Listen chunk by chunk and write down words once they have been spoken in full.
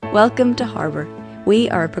Welcome to Harbour. We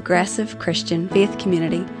are a progressive Christian faith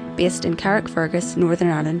community based in Carrickfergus, Northern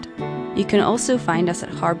Ireland. You can also find us at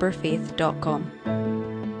harbourfaith.com.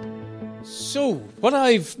 So, what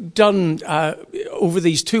I've done over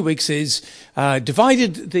these 2 weeks is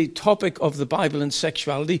divided the topic of the Bible and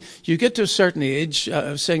sexuality. You get to a certain age,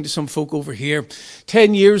 I was saying to some folk over here,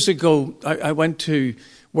 10 years ago I went to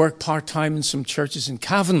work part-time in some churches in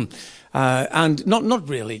Cavan, and not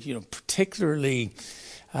really, particularly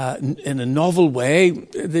in a novel way.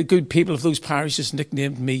 The good people of those parishes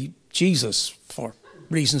nicknamed me Jesus for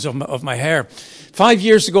reasons of my hair. 5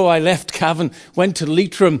 years ago, I left Cavan, went to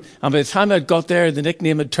Leitrim, and by the time I'd got there, the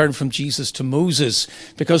nickname had turned from Jesus to Moses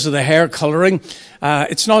because of the hair colouring.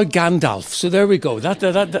 It's now Gandalf, so there we go.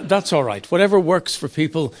 That's all right. Whatever works for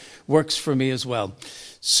people works for me as well.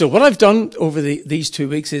 So what I've done over these 2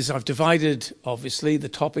 weeks is I've divided, obviously, the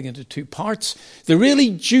topic into two parts. The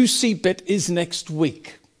really juicy bit is next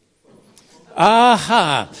week.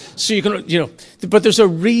 Aha! So you can, but there's a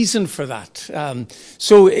reason for that.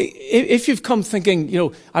 So if you've come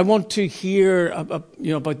thinking, I want to hear,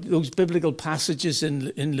 about those biblical passages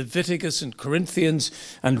in Leviticus and Corinthians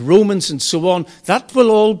and Romans and so on, that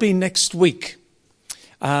will all be next week.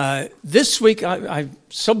 This week I'm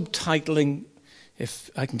subtitling,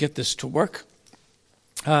 if I can get this to work,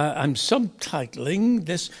 I'm subtitling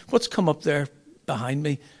this. What's come up there behind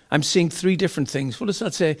me? I'm seeing three different things. What does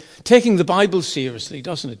that say? Taking the Bible seriously,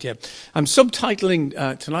 doesn't it? Yeah. I'm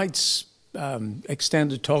subtitling tonight's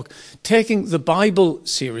extended talk, Taking the Bible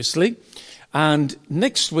Seriously. And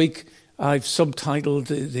next week, I've subtitled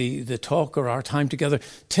the talk, or our time together,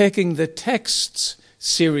 Taking the Texts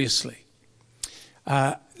Seriously.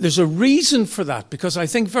 There's a reason for that, because I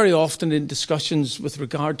think very often in discussions with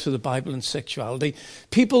regard to the Bible and sexuality,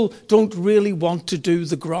 people don't really want to do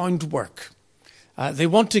the groundwork. They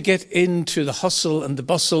want to get into the hustle and the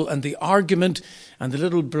bustle and the argument and the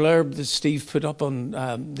little blurb that Steve put up on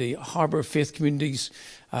the Harbour Faith Community's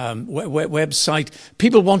website.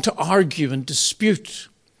 People want to argue and dispute,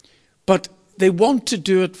 but they want to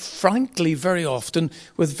do it, frankly, very often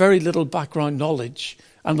with very little background knowledge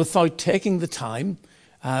and without taking the time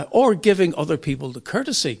or giving other people the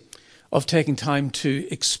courtesy of taking time to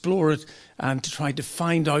explore it and to try to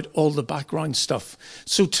find out all the background stuff.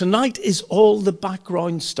 So tonight is all the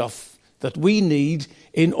background stuff that we need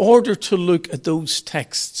in order to look at those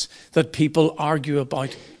texts that people argue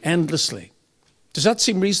about endlessly. Does that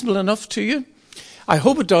seem reasonable enough to you? I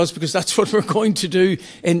hope it does, because that's what we're going to do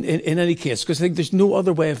in any case, because I think there's no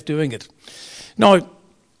other way of doing it. Now,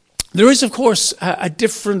 there is, of course, a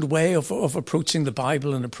different way of approaching the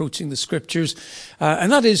Bible and approaching the Scriptures,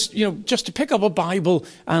 and that is, just to pick up a Bible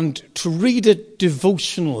and to read it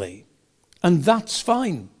devotionally, and that's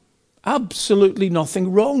fine. Absolutely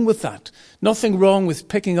nothing wrong with that. Nothing wrong with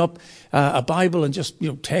picking up a Bible and just,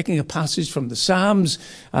 taking a passage from the Psalms,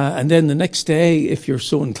 and then the next day, if you're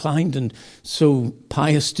so inclined and so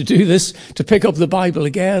pious to do this, to pick up the Bible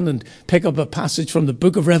again and pick up a passage from the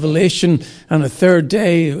book of Revelation, and a third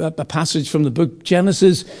day, a passage from the book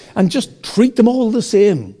Genesis, and just treat them all the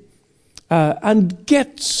same. And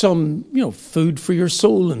get some, food for your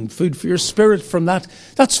soul and food for your spirit from that.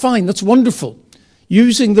 That's fine. That's wonderful.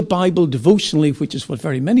 Using the Bible devotionally, which is what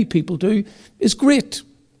very many people do, is great.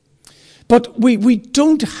 But we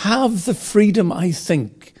don't have the freedom, I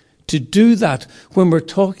think, to do that when we're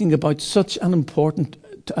talking about such an important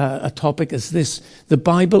a topic as this, the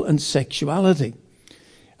Bible and sexuality.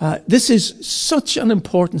 This is such an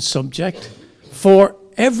important subject for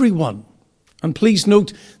everyone. And please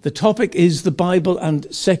note, the topic is the Bible and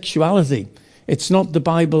sexuality. It's not the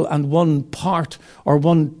Bible and one part or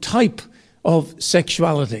one type of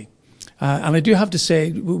sexuality. And I do have to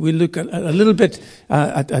say, we'll look at a little bit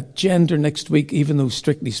at gender next week, even though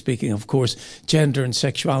strictly speaking, of course, gender and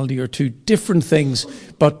sexuality are two different things,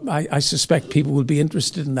 but I suspect people will be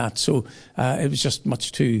interested in that. So it was just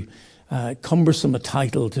much too cumbersome a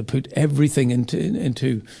title to put everything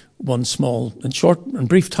into one small and short and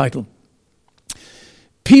brief title.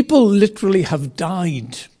 People literally have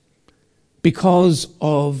died because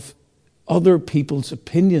of other people's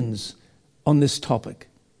opinions on this topic.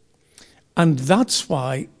 And that's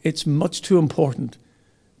why it's much too important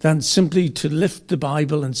than simply to lift the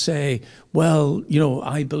Bible and say, well,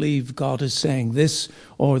 I believe God is saying this,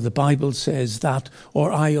 or the Bible says that,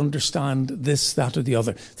 or I understand this, that, or the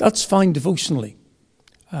other. That's fine devotionally.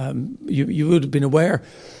 You would have been aware,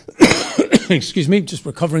 excuse me, just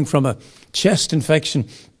recovering from a chest infection,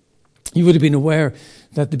 you would have been aware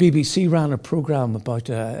that the BBC ran a programme about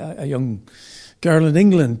a young girl in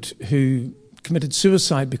England who committed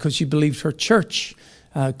suicide because she believed her church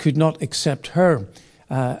could not accept her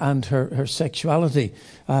and her sexuality.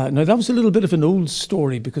 Now, that was a little bit of an old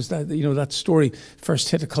story because that story first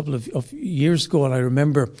hit a couple of years ago, and I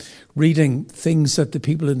remember reading things that the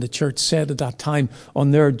people in the church said at that time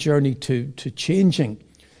on their journey to changing.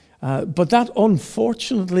 But that,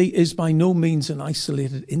 unfortunately, is by no means an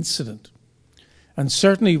isolated incident. And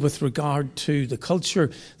certainly with regard to the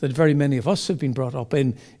culture that very many of us have been brought up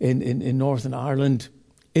in Northern Ireland,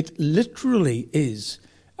 it literally is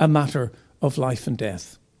a matter of life and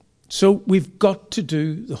death. So we've got to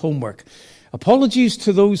do the homework. Apologies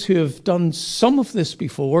to those who have done some of this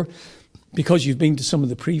before, because you've been to some of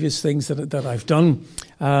the previous things that I've done.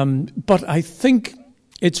 But I think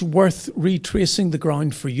it's worth retracing the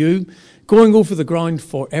ground for you, going over the ground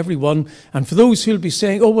for everyone. And for those who'll be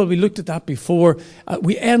saying, oh, well, we looked at that before,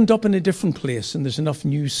 we end up in a different place and there's enough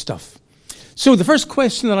new stuff. So the first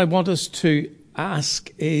question that I want us to ask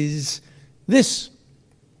is this.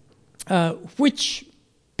 Which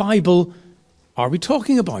Bible are we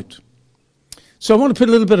talking about? So I want to put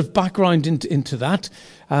a little bit of background into that.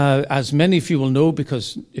 As many of you will know,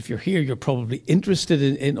 because if you're here, you're probably interested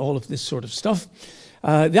in all of this sort of stuff.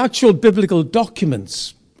 The actual biblical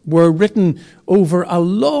documents were written over a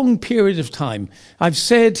long period of time. I've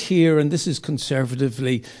said here, and this is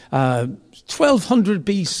conservatively, 1200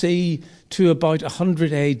 BC to about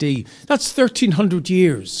 100 AD. That's 1300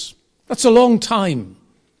 years. That's a long time.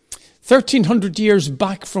 1300 years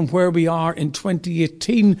back from where we are in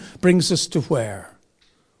 2018 brings us to where?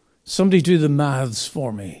 Somebody do the maths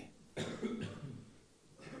for me.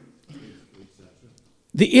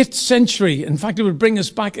 The 8th century. In fact, it would bring us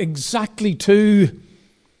back exactly to,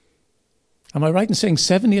 am I right in saying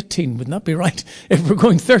 718? Wouldn't that be right? If we're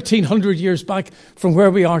going 1300 years back from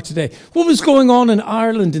where we are today. What was going on in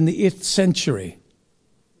Ireland in the 8th century?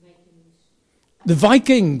 The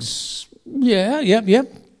Vikings. Yeah.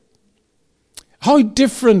 How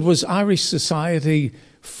different was Irish society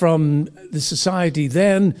from the society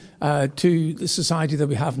then to the society that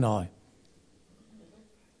we have now?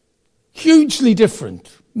 Hugely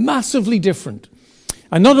different, massively different.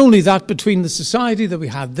 And not only that, between the society that we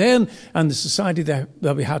had then and the society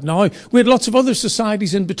that we had now, we had lots of other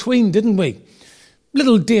societies in between, didn't we?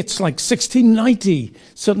 Little dates like 1690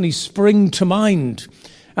 suddenly spring to mind.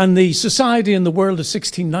 And the society in the world of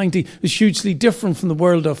 1690 is hugely different from the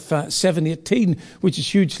world of 718, which is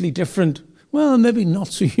hugely different, well, maybe not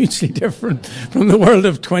so hugely different from the world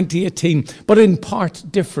of 2018, but in part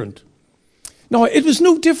different. Now, it was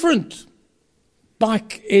no different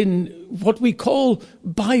back in what we call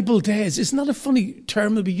Bible days. Isn't that a funny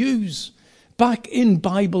term that we use? Back in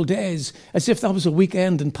Bible days, as if that was a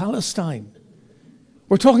weekend in Palestine.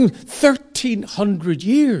 We're talking 1300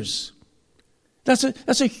 years. That's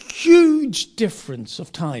a huge difference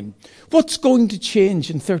of time. What's going to change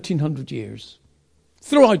in 1300 years?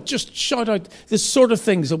 Just shout out the sort of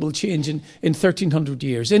things that will change in 1300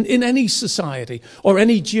 years in any society or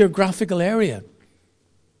any geographical area.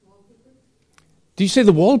 Do you say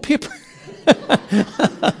the wallpaper?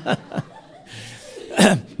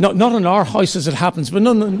 Not in our house as it happens, but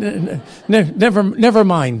no, never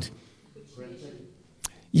mind.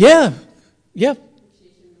 Yeah.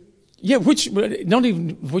 Yeah, not even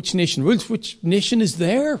which nation rules, which nation is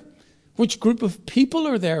there? Which group of people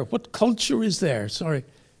are there? What culture is there? Sorry,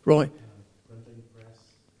 Roy.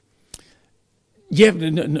 Yeah,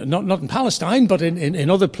 not in Palestine, but in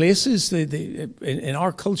other places. In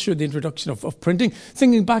our culture, the introduction of printing.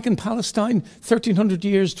 Thinking back in Palestine, 1300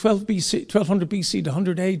 years, 1200 BC to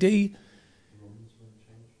 100 AD.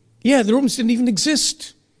 Yeah, the Romans didn't even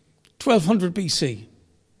exist. 1200 BC,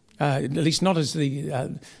 at least not as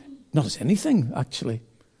anything, actually.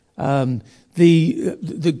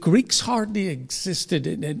 The Greeks hardly existed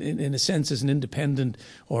in a sense as an independent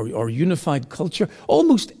or unified culture.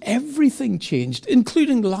 Almost everything changed,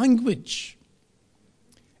 including language.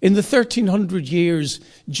 In the 1300 years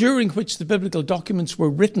during which the biblical documents were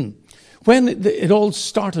written, when it all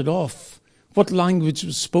started off, what language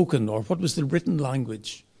was spoken or what was the written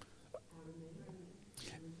language?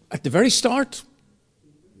 At the very start,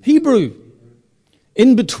 Hebrew.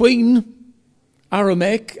 In between,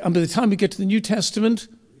 Aramaic, and by the time we get to the New Testament,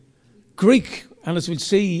 Greek. And as we'll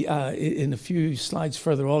see in a few slides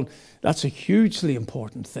further on, that's a hugely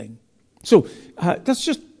important thing. So that's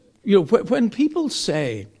just, when people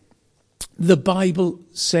say, the Bible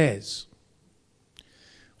says,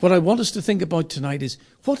 what I want us to think about tonight is,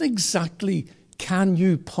 what exactly can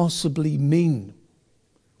you possibly mean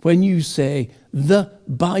when you say, the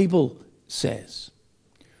Bible says?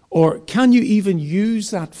 Or can you even use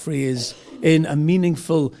that phrase in a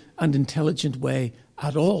meaningful and intelligent way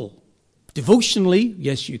at all? Devotionally,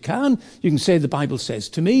 yes, you can. You can say the Bible says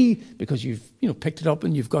to me because you've picked it up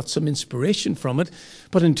and you've got some inspiration from it.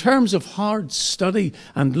 But in terms of hard study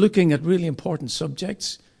and looking at really important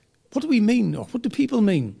subjects, what do we mean, or what do people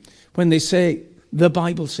mean when they say the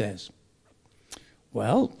Bible says?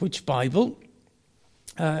 Well, which Bible?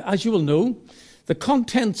 As you will know, the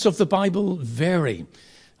contents of the Bible vary.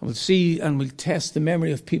 And we'll see and we'll test the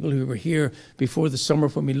memory of people who were here before the summer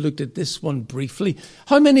when we looked at this one briefly.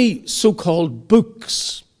 How many so-called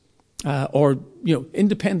books or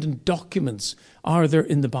independent documents are there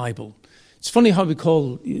in the Bible? It's funny how we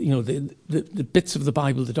call the bits of the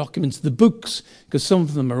Bible, the documents, the books, because some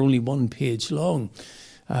of them are only 1 page long,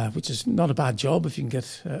 which is not a bad job if you can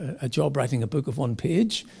get a job writing a book of 1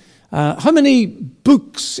 page. How many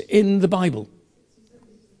books in the Bible?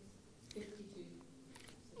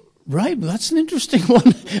 Right, well, that's an interesting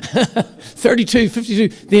one. 32,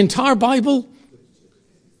 52. The entire Bible?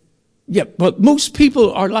 Yeah, but most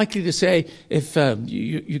people are likely to say, if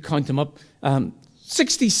you count them up,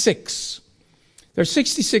 66. There are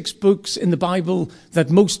 66 books in the Bible that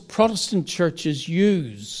most Protestant churches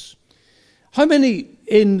use. How many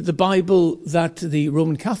in the Bible that the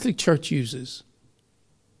Roman Catholic Church uses?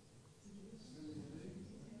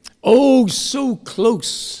 Oh, so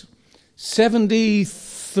close.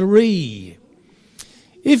 73.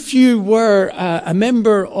 If you were a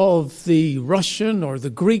member of the Russian or the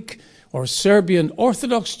Greek or Serbian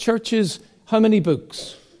Orthodox churches, how many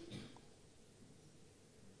books?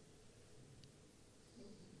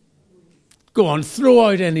 Go on, throw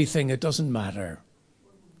out anything, it doesn't matter.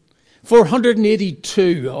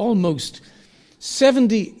 482, almost.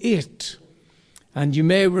 78. And you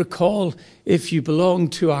may recall, if you belong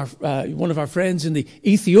to our one of our friends in the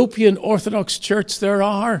Ethiopian Orthodox Church, there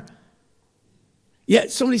are... Yeah,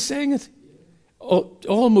 somebody's saying it? Oh,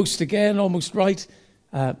 almost again, almost right.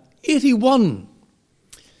 81.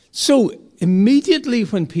 So immediately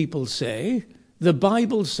when people say, the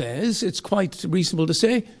Bible says, it's quite reasonable to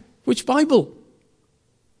say, which Bible?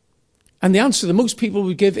 And the answer that most people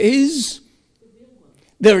would give is...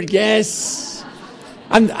 There, yes.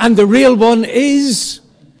 And the real one is...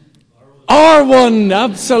 R1.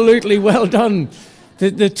 Absolutely, well done.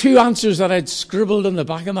 The two answers that I'd scribbled on the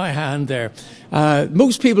back of my hand there.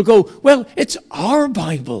 Most people go, well, it's our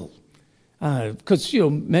Bible. Because,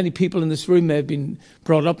 many people in this room may have been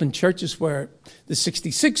brought up in churches where the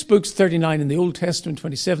 66 books, 39 in the Old Testament,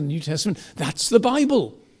 27 in the New Testament, that's the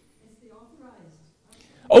Bible.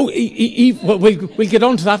 Oh, well, we'll get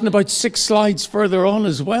on to that in about 6 slides further on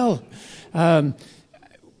as well.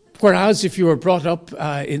 Whereas if you were brought up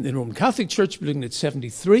in the Roman Catholic Church, we're looking at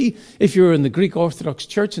 73. If you were in the Greek Orthodox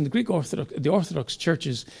Church, and the Orthodox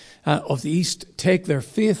churches of the East take their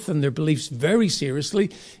faith and their beliefs very seriously,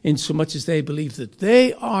 in so much as they believe that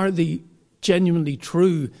they are the genuinely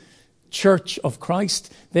true Church of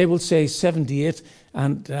Christ, they will say 78.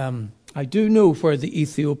 And I do know where the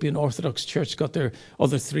Ethiopian Orthodox Church got their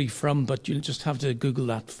other 3 from, but you'll just have to Google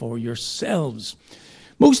that for yourselves.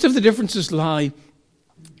 Most of the differences lie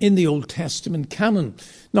in the Old Testament canon.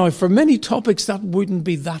 Now, for many topics, that wouldn't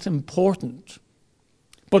be that important.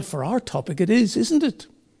 But for our topic, it is, isn't it?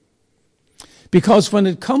 Because when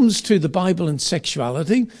it comes to the Bible and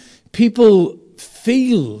sexuality, people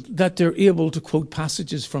feel that they're able to quote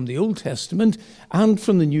passages from the Old Testament and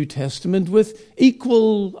from the New Testament with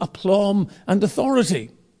equal aplomb and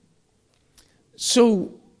authority.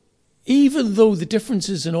 So, even though the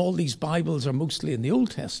differences in all these Bibles are mostly in the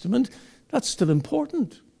Old Testament, that's still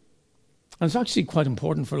important. And it's actually quite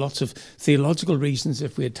important for lots of theological reasons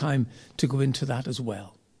if we had time to go into that as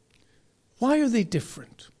well. Why are they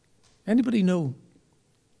different? Anybody know?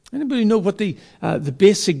 Anybody know what the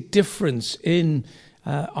basic difference in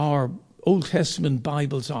our Old Testament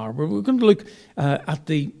Bibles are? We're going to look at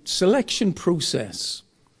the selection process.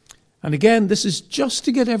 And again, this is just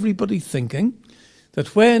to get everybody thinking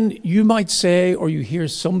that when you might say, or you hear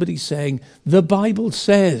somebody saying, the Bible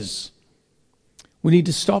says, we need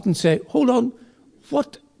to stop and say, hold on,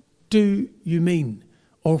 what do you mean?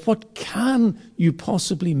 Or what can you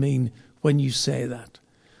possibly mean when you say that?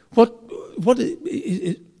 What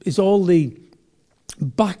is all the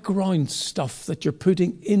background stuff that you're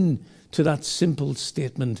putting into that simple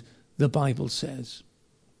statement, the Bible says?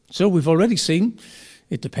 So we've already seen,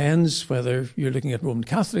 it depends whether you're looking at Roman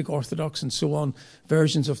Catholic, Orthodox and so on,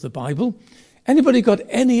 versions of the Bible. Anybody got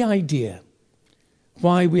any idea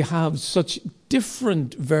why we have such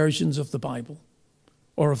different versions of the Bible,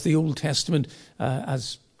 or of the Old Testament,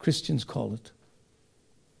 as Christians call it?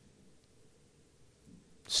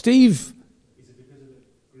 Steve? Is it because of the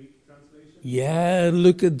Greek translation? Yeah,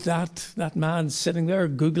 look at that man sitting there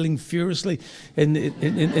Googling furiously in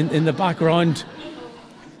the background.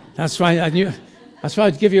 That's why I knew. That's why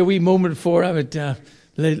I'd give you a wee moment before I would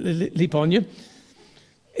leap on you.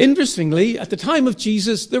 Interestingly, at the time of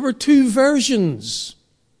Jesus, there were two versions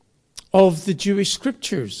of the Jewish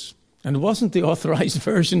scriptures. And it wasn't the authorized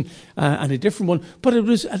version and a different one, but it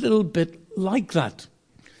was a little bit like that.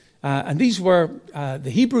 And these were the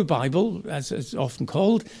Hebrew Bible, as it's often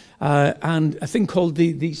called, and a thing called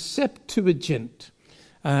the Septuagint.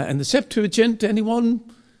 And the Septuagint, anyone?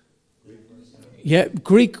 Yeah,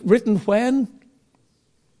 Greek, written when?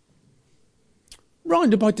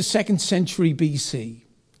 Round about the 2nd century BC.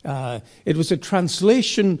 It was a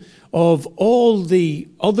translation of all the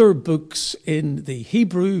other books in the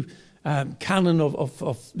Hebrew canon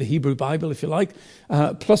of the Hebrew Bible, if you like,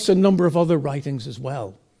 plus a number of other writings as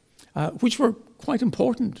well, which were quite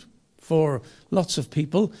important for lots of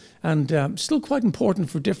people and still quite important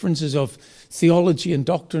for differences of theology and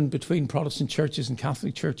doctrine between Protestant churches and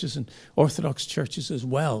Catholic churches and Orthodox churches as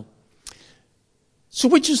well. So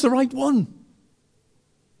which is the right one?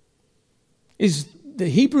 Is the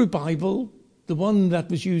Hebrew Bible the one that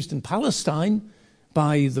was used in Palestine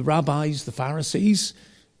by the rabbis, the Pharisees?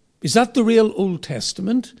 Is that the real Old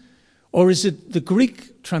Testament? Or is it the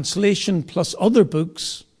Greek translation plus other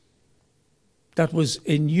books that was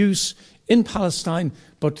in use in Palestine,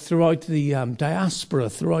 but throughout the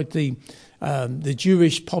diaspora, throughout the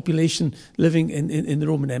Jewish population living in the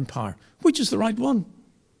Roman Empire? Which is the right one?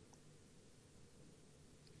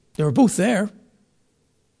 They were both there.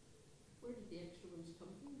 Where did the extra ones come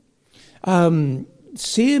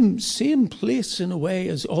from? Same place in a way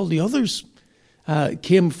as all the others.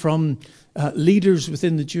 Came from leaders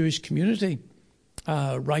within the Jewish community,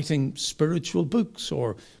 writing spiritual books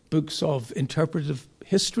or books of interpretive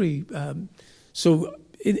history. So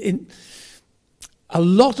in a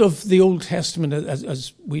lot of the Old Testament,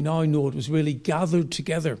 as we now know it, was really gathered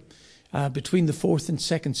together between the 4th and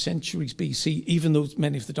 2nd centuries BC, even though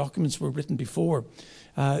many of the documents were written before.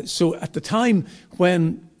 So at the time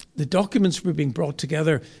when the documents were being brought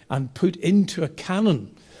together and put into a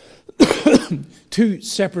canon, two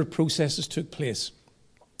separate processes took place.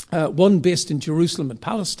 One based in Jerusalem and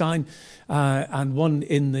Palestine, and one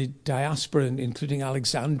in the diaspora, including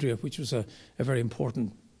Alexandria, which was a very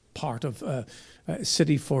important part of a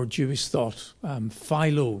city for Jewish thought.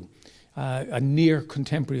 Philo, a near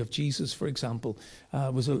contemporary of Jesus, for example,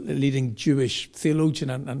 was a leading Jewish theologian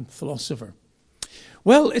and philosopher.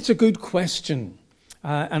 Well, it's a good question.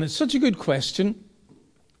 And it's such a good question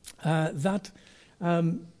that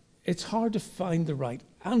it's hard to find the right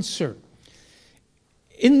answer.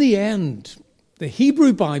 In the end, the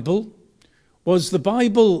Hebrew Bible was the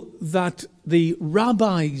Bible that the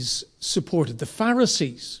rabbis supported, the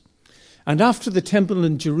Pharisees. And after the temple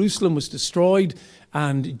in Jerusalem was destroyed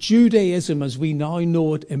and Judaism as we now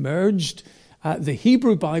know it emerged, the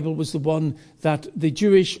Hebrew Bible was the one that the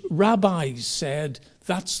Jewish rabbis said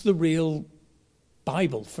that's the real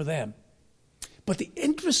Bible for them. But the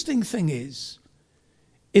interesting thing is,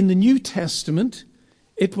 in the New Testament,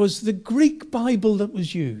 it was the Greek Bible that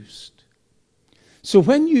was used. So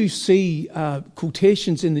when you see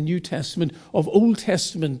quotations in the New Testament of Old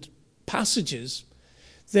Testament passages,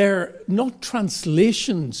 they're not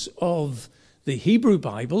translations of the Hebrew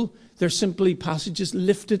Bible, they're simply passages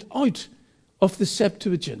lifted out of the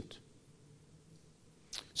Septuagint.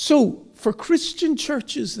 So for Christian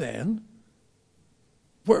churches then,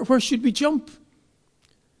 where should we jump?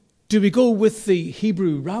 Do we go with the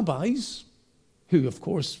Hebrew rabbis, who, of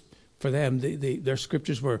course, for them, their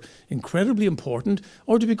scriptures were incredibly important,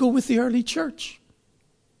 or do we go with the early church?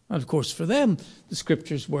 And, of course, for them, the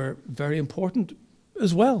scriptures were very important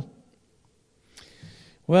as well.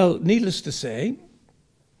 Well, needless to say,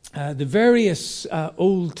 the various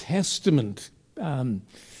Old Testament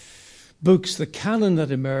books, the canon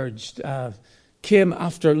that emerged, came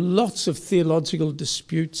after lots of theological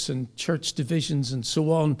disputes and church divisions and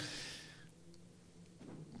so on.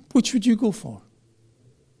 Which would you go for?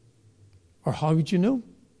 Or how would you know?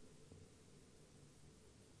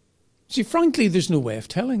 See, frankly, there's no way of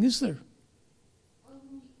telling, is there?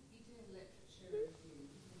 You do literature review.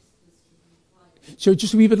 So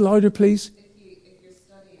just a wee bit louder, please. If you're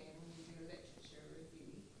studying and you do a literature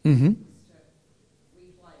review, Mm-hmm. just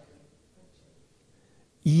read widely, don't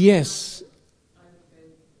you? Yes. I would go to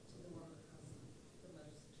the one that has the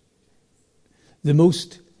most text. The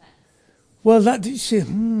most... Text. Well,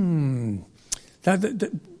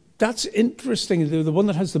 that's interesting. The one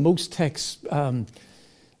that has the most text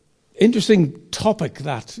interesting topic,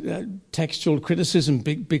 that textual criticism,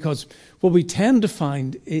 because what we tend to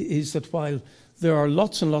find is that while there are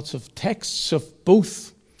lots and lots of texts of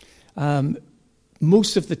both,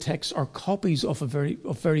 most of the texts are copies of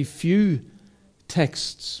very few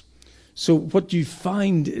texts. So what you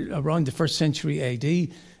find around the 1st century AD,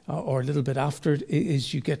 or a little bit after it,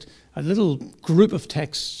 is you get a little group of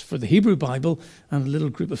texts for the Hebrew Bible and a little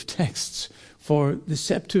group of texts for the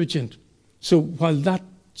Septuagint. So while that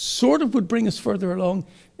sort of would bring us further along,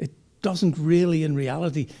 it doesn't really in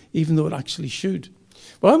reality, even though it actually should.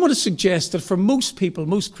 Well, I want to suggest that for most people,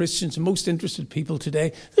 most Christians and most interested people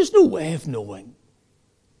today, there's no way of knowing.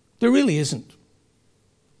 There really isn't.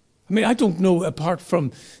 I mean, I don't know, apart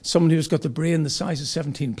from someone who's got the brain the size of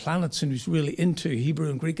 17 planets and who's really into Hebrew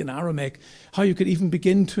and Greek and Aramaic, how you could even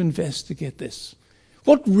begin to investigate this.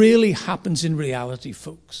 What really happens in reality,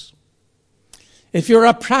 folks? If you're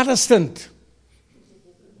a Protestant,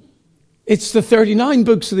 it's the 39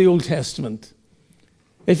 books of the Old Testament.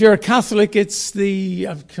 If you're a Catholic, it's the,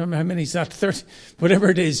 I can't remember how many is that, 30, whatever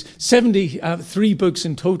it is, 73 books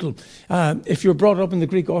in total. If you're brought up in the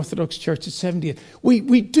Greek Orthodox Church, it's 78.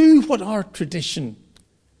 We do what our tradition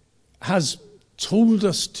has told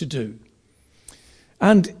us to do.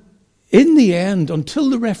 And in the end, until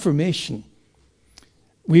the Reformation,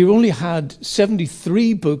 we only had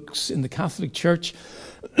 73 books in the Catholic Church,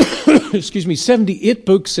 78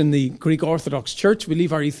 books in the Greek Orthodox Church. We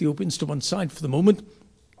leave our Ethiopians to one side for the moment.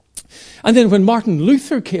 And then when Martin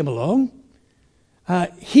Luther came along,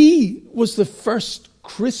 he was the first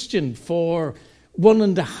Christian for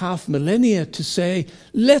 1.5 millennia to say,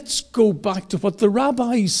 let's go back to what the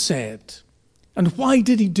rabbis said. And why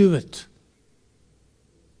did he do it?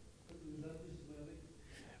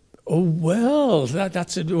 Oh, well,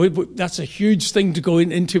 that's a huge thing to go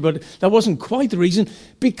into, but that wasn't quite the reason.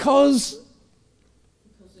 Because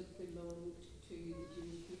it belonged to the Jewish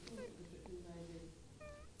people. It was written by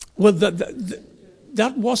the... Well,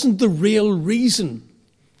 that wasn't the real reason.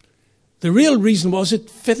 The real reason was it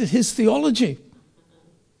fitted his theology.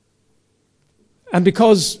 And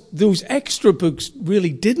because those extra books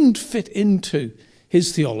really didn't fit into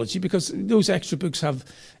his theology, because those extra books have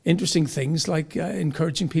interesting things like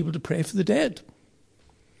encouraging people to pray for the dead.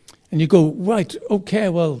 And you go, right, okay,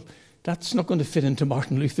 well, that's not going to fit into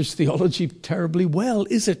Martin Luther's theology terribly well,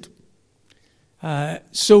 is it?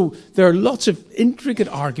 So there are lots of intricate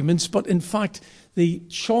arguments, but in fact, the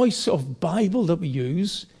choice of Bible that we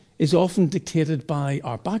use is often dictated by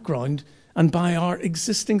our background and by our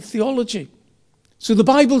existing theology. So the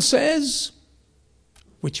Bible says,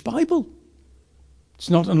 which Bible? It's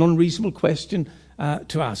not an unreasonable question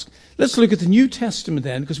to ask. Let's look at the New Testament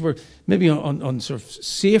then, because we're maybe on sort of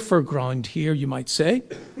safer ground here, you might say.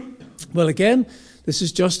 Well, again, this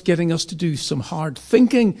is just getting us to do some hard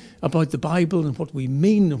thinking about the Bible and what we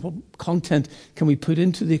mean and what content can we put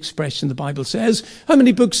into the expression the Bible says. How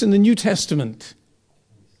many books in the New Testament?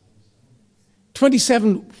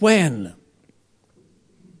 27 when?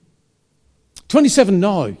 27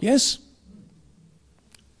 now, yes?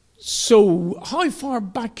 So how far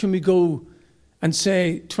back can we go and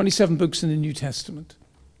say 27 books in the New Testament?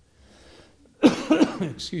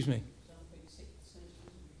 Excuse me.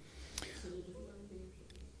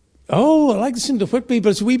 Oh, I like the Synod of Whitby,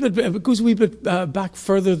 but it goes a wee bit back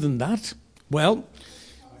further than that. Well,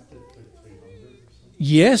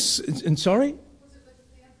 yes, and sorry?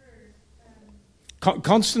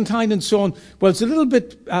 Constantine and so on. Well, it's a little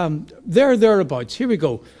bit thereabouts. Here we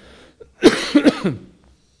go.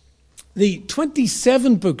 The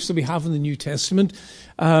 27 books that we have in the New Testament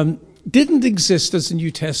didn't exist as the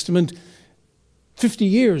New Testament 50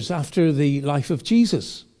 years after the life of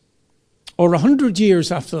Jesus, or 100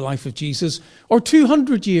 years after the life of Jesus, or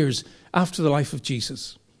 200 years after the life of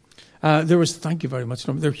Jesus. Thank you very much,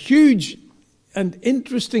 Norman. There are huge and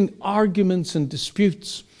interesting arguments and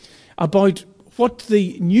disputes about what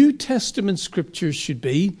the New Testament scriptures should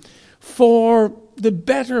be for the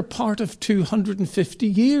better part of 250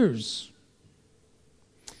 years.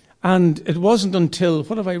 And it wasn't until,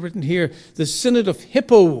 what have I written here? The Synod of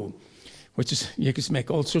Hippo, which is, you can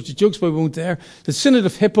make all sorts of jokes, but we won't there. The Synod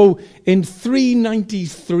of Hippo in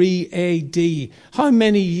 393 AD. How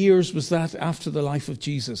many years was that after the life of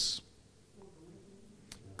Jesus?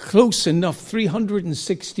 Close enough,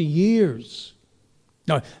 360 years.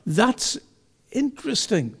 Now, that's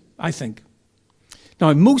interesting, I think.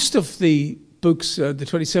 Now, most of the books, the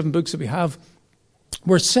 27 books that we have,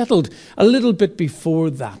 were settled a little bit before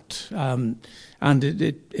that. And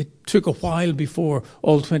it took a while before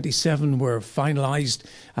all 27 were finalised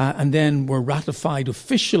and then were ratified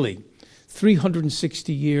officially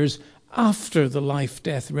 360 years after the life,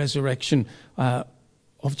 death, resurrection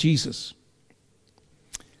of Jesus.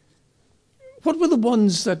 What were the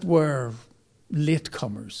ones that were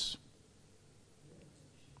latecomers?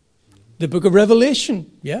 The book of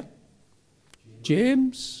Revelation, yeah.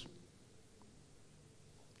 James.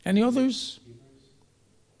 Any others?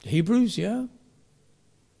 Hebrews, yeah.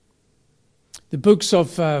 The books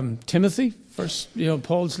of Timothy, first,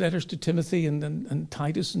 Paul's letters to Timothy and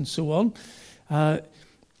Titus and so on.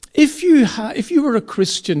 If you were a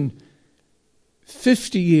Christian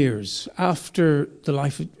 50 years after the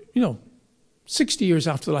life of, 60 years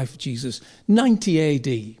after the life of Jesus, 90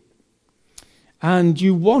 AD, and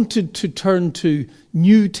you wanted to turn to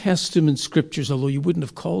New Testament scriptures, although you wouldn't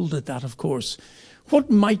have called it that, of course, what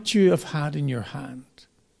might you have had in your hand?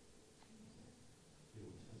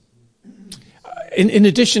 In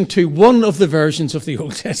addition to one of the versions of the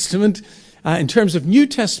Old Testament, in terms of New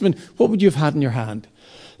Testament, what would you have had in your hand?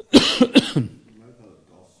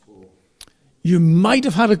 You might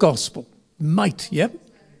have had a gospel. Might, yep.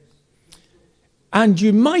 And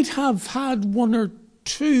you might have had one or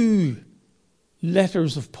two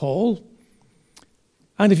letters of Paul.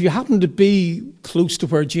 And if you happen to be close to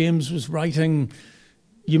where James was writing,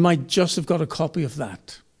 you might just have got a copy of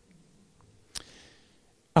that.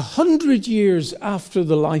 100 years after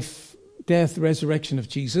the life, death, resurrection of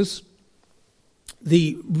Jesus,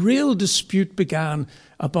 the real dispute began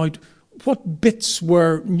about what bits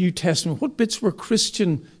were New Testament, what bits were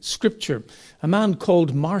Christian scripture. A man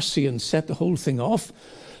called Marcion set the whole thing off.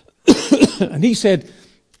 And he said,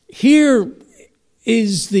 here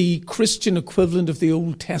is the Christian equivalent of the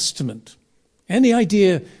Old Testament. Any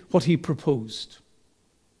idea what he proposed?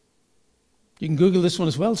 You can Google this one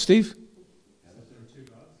as well, Steve.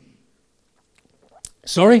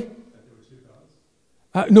 Sorry?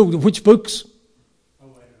 No, which books?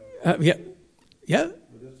 Yeah.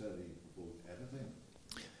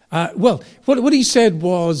 Well, what he said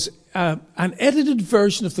was an edited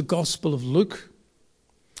version of the Gospel of Luke,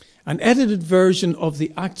 an edited version of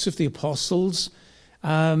the Acts of the Apostles,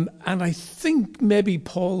 and I think maybe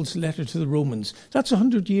Paul's letter to the Romans. That's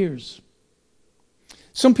 100 years.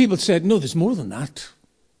 Some people said, no, there's more than that.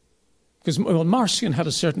 Because Marcion had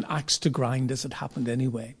a certain axe to grind as it happened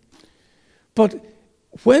anyway. But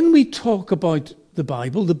when we talk about the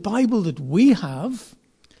Bible that we have,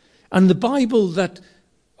 and the Bible that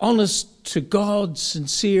honest to God,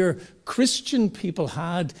 sincere Christian people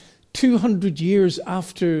had 200 years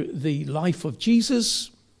after the life of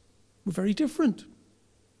Jesus, were very different.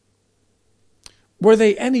 Were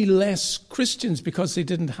they any less Christians because they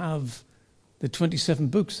didn't have the 27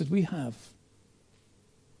 books that we have?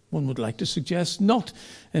 One would like to suggest not.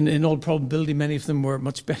 And in all probability, many of them were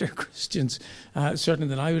much better Christians, certainly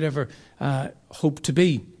than I would ever hope to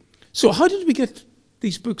be. So how did we get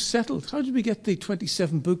these books settled? How did we get the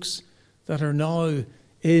 27 books that are now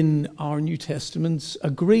in our New Testaments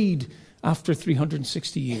agreed after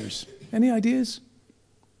 360 years? Any ideas?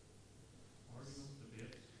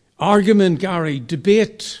 Argument, Gary.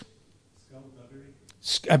 Debate.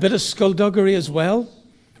 A bit of skullduggery as well.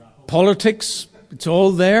 Politics. It's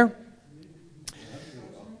all there.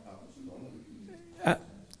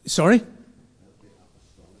 Sorry?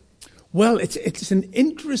 Well, it's an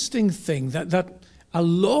interesting thing that a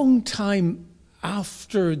long time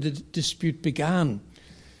after the dispute began,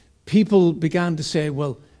 people began to say,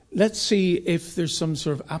 well, let's see if there's some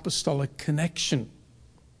sort of apostolic connection.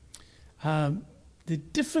 The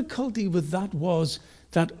difficulty with that was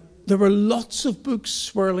that there were lots of books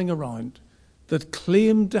swirling around that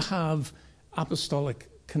claimed to have apostolic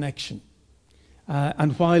connection.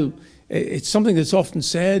 And while it's something that's often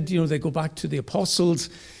said, they go back to the apostles,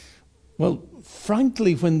 well,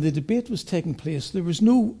 frankly, when the debate was taking place, there was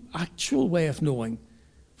no actual way of knowing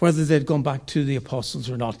whether they'd gone back to the apostles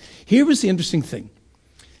or not. Here was the interesting thing.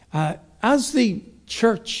 As the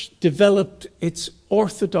church developed its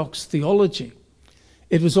orthodox theology,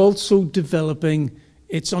 it was also developing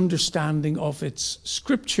its understanding of its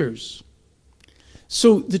scriptures.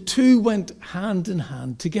 So the two went hand in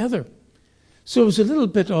hand together. So it was a little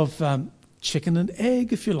bit of chicken and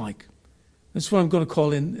egg, if you like. That's what I'm going to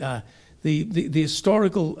call in the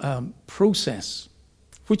historical process,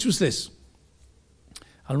 which was this.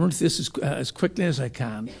 I'll run through this as quickly as I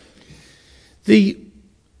can. The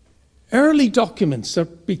early documents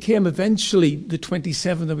that became eventually the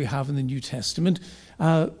 27 that we have in the New Testament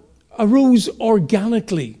arose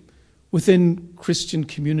organically within Christian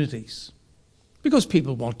communities. Because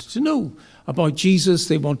people wanted to know about Jesus,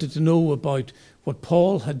 they wanted to know about what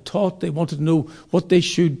Paul had taught, they wanted to know what they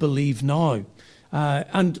should believe now.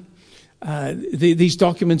 These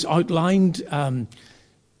documents outlined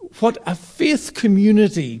what a faith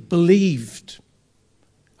community believed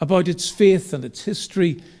about its faith and its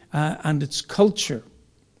history and its culture.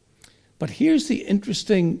 But here's the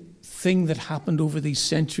interesting thing that happened over these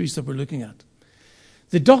centuries that we're looking at.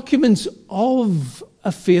 The documents of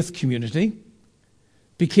a faith community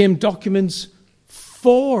became documents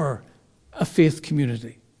for a faith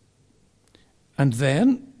community. And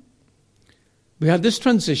then we had this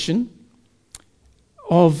transition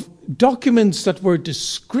of documents that were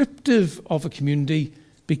descriptive of a community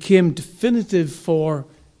became definitive for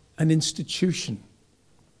an institution.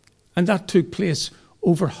 And that took place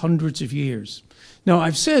over hundreds of years. Now,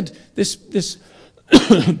 I've said this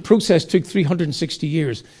process took 360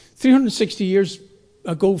 years. 360 years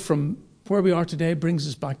ago from where we are today brings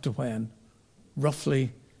us back to when?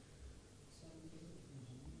 Roughly.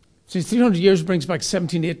 So 300 years brings back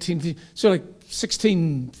 1718, so like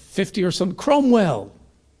 1650 or something. Cromwell.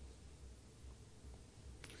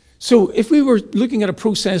 So if we were looking at a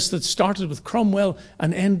process that started with Cromwell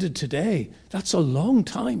and ended today, that's a long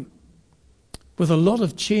time, with a lot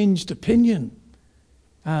of changed opinion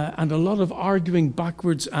and a lot of arguing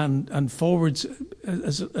backwards and forwards,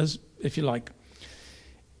 as if you like.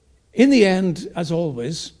 In the end, as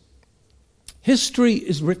always, history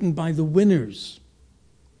is written by the winners.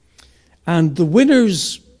 And the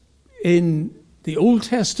winners in the Old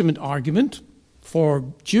Testament argument for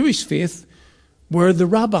Jewish faith were the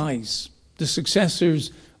rabbis, the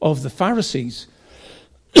successors of the Pharisees.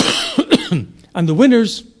 And the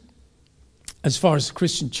winners, as far as the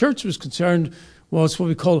Christian church was concerned, was what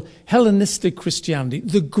we call Hellenistic Christianity,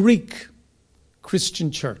 the Greek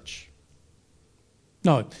Christian church.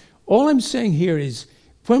 Now, all I'm saying here is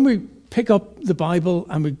when we pick up the Bible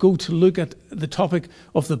and we go to look at the topic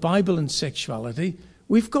of the Bible and sexuality,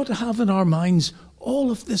 we've got to have in our minds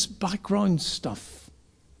all of this background stuff,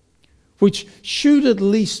 which should at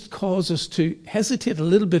least cause us to hesitate a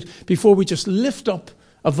little bit before we just lift up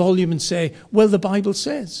a volume and say, well, the Bible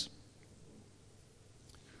says.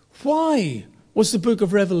 Why was the book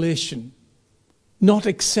of Revelation not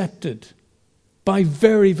accepted by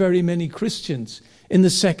very, very many Christians in the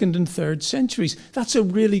 2nd and 3rd centuries? That's a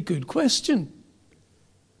really good question.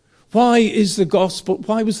 Why was the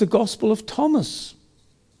gospel of Thomas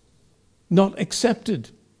not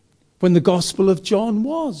accepted when the gospel of John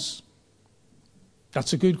was?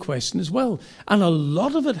 That's a good question as well. And a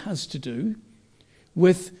lot of it has to do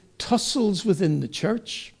with tussles within the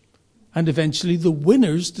church. And eventually the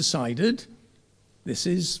winners decided this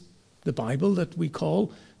is the Bible that we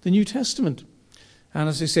call the New Testament. And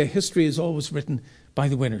as I say, history is always written by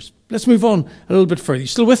the winners. Let's move on a little bit further. You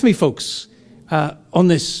still with me, folks, on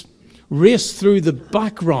this race through the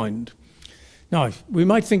background? Now, we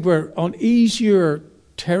might think we're on easier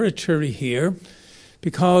territory here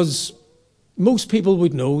because most people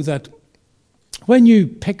would know that when you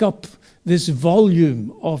pick up this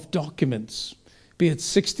volume of documents, be it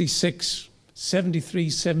 66, 73,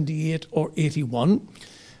 78, or 81,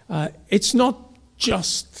 it's not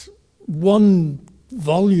just one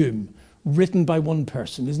volume written by one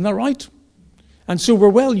person. Isn't that right? And so we're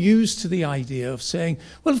well used to the idea of saying,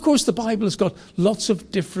 well, of course, the Bible has got lots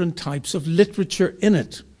of different types of literature in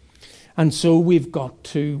it. And so we've got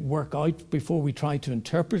to work out, before we try to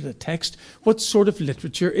interpret a text, what sort of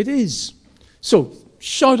literature it is. So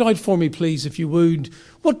shout out for me, please, if you would,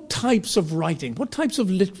 what types of writing, what types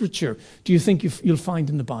of literature do you think you'll find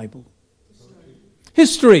in the Bible?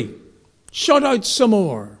 History. Shout out some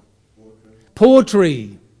more.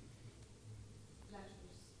 Poetry.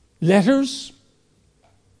 Letters.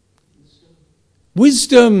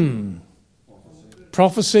 Wisdom.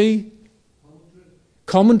 Prophecy.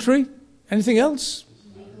 Commentary. Anything else?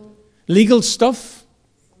 Legal stuff.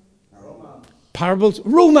 Parables.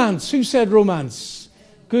 Romance. Who said romance?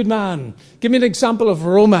 Good man. Give me an example of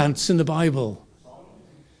romance in the Bible.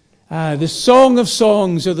 The Song of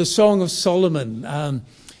Songs or the Song of Solomon.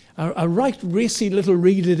 A right racy little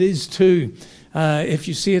read it is too, if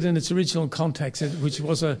you see it in its original context, which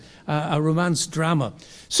was a romance drama.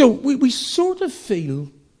 So we sort of feel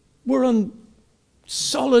we're on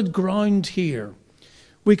solid ground here.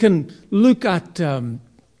 We can look at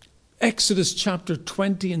Exodus chapter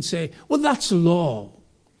 20 and say, well, that's law.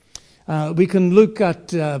 We can look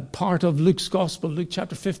at part of Luke's Gospel, Luke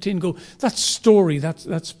chapter 15, go, that's story,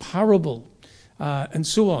 that's parable, and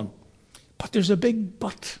so on. But there's a big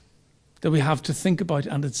but that we have to think about,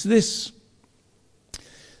 and it's this,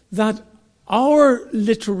 that our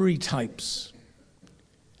literary types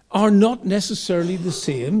are not necessarily the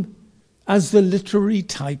same as the literary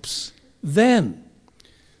types then.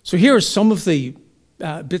 So here are some of the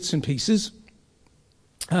bits and pieces.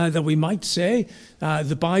 that we might say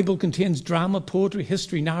the Bible contains drama, poetry,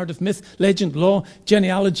 history, narrative, myth, legend, law,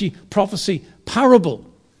 genealogy, prophecy, parable.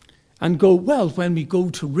 And go, well, when we go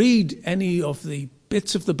to read any of the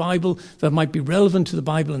bits of the Bible that might be relevant to the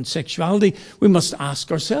Bible and sexuality, we must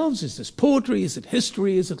ask ourselves, is this poetry, is it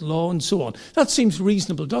history, is it law, and so on. That seems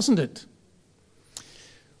reasonable, doesn't it?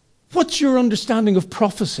 What's your understanding of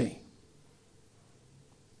prophecy?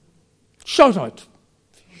 Shout out.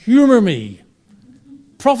 Humour me.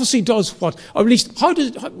 Prophecy does what? Or at least,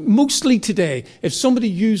 mostly today, if somebody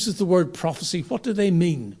uses the word prophecy, what do they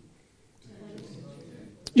mean?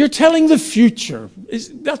 You're telling the future.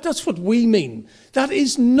 That's what we mean. That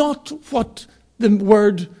is not what the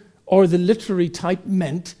word or the literary type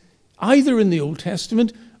meant, either in the Old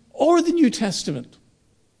Testament or the New Testament.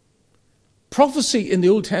 Prophecy in the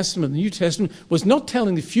Old Testament and the New Testament was not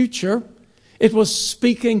telling the future. It was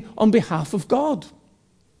speaking on behalf of God.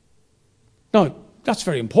 Now, that's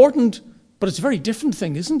very important, but it's a very different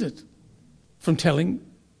thing, isn't it, from telling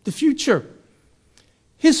the future.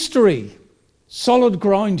 History. Solid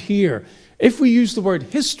ground here. If we use the word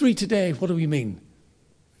history today, what do we mean?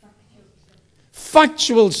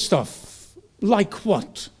 Factual stuff. Like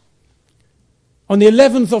what? On the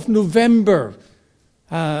 11th of November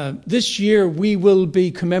this year, we will be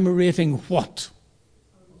commemorating what?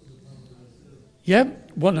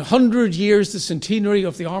 100 years, the centenary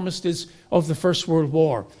of the armistice of the First World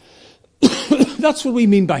War. That's what we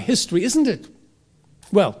mean by history, isn't it?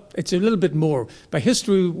 Well, it's a little bit more. By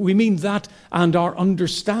history, we mean that and our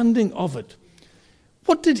understanding of it.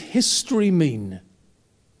 What did history mean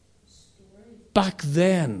back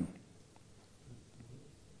then?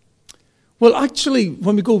 Well, actually,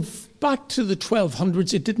 when we go back to the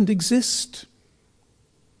 1200s, it didn't exist.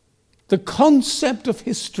 The concept of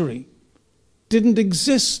history didn't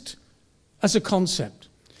exist as a concept.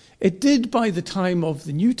 It did by the time of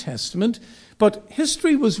the New Testament, but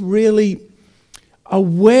history was really a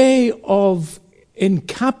way of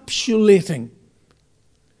encapsulating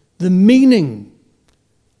the meaning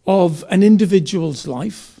of an individual's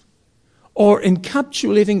life or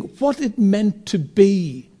encapsulating what it meant to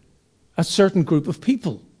be a certain group of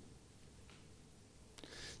people.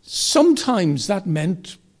 Sometimes that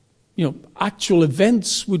meant, actual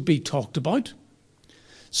events would be talked about.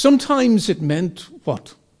 Sometimes it meant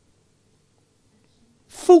what?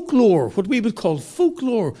 Folklore, what we would call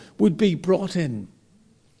folklore, would be brought in.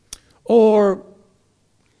 Or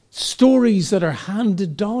stories that are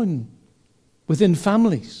handed down within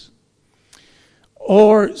families.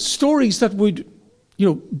 Or stories that would,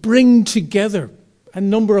 bring together a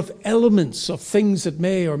number of elements of things that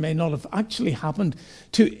may or may not have actually happened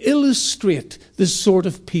to illustrate the sort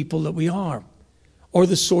of people that we are, or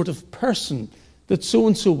the sort of person that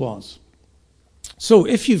so-and-so was. So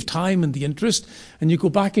if you've time and the interest, and you go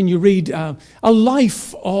back and you read a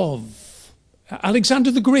life of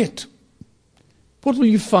Alexander the Great, what will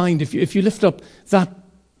you find if you lift up that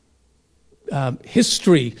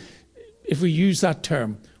history, if we use that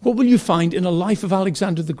term? What will you find in a life of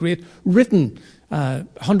Alexander the Great written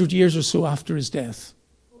 100 years or so after his death?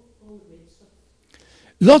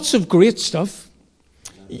 Lots of great stuff,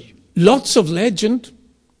 lots of legend,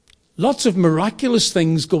 lots of miraculous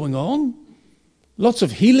things going on, lots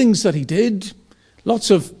of healings that he did,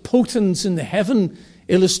 lots of potents in the heaven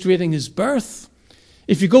illustrating his birth.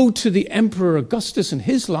 If you go to the Emperor Augustus and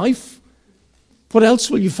his life, what else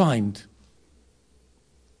will you find?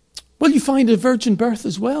 Well, you find a virgin birth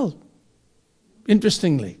as well,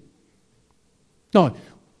 interestingly. Now,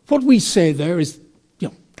 what we say there is,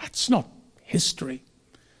 that's not history.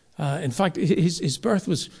 In fact, his birth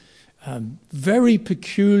was very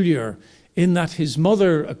peculiar in that his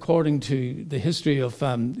mother, according to the history of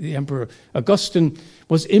the Emperor Augustine,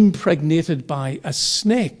 was impregnated by a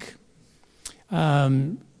snake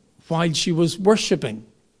while she was worshipping.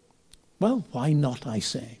 Well, why not, I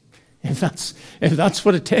say? If that's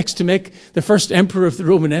what it takes to make the first emperor of the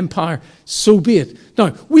Roman Empire, so be it.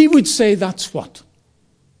 Now, we would say that's what?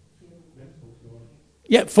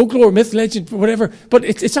 Yeah, folklore, myth, legend, whatever. But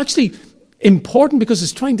it's actually important because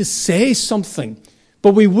it's trying to say something.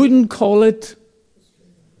 But we wouldn't call it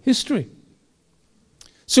history.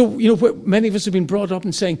 So, many of us have been brought up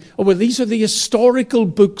and saying, oh, well, these are the historical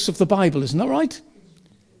books of the Bible. Isn't that right?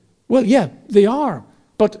 Well, yeah, they are.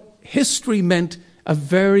 But history meant a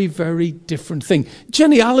very, very different thing.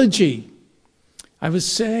 Genealogy. I was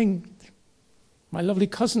saying, my lovely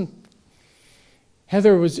cousin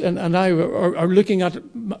Heather and I are looking at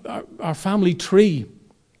our family tree.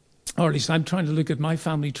 Or at least I'm trying to look at my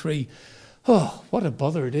family tree. Oh, what a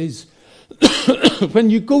bother it is. When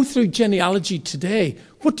you go through genealogy today,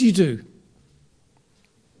 what do?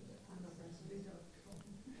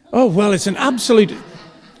 Oh, well, it's an absolute...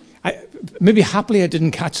 maybe happily I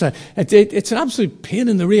didn't catch that. It's an absolute pain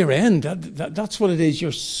in the rear end. That's what it is.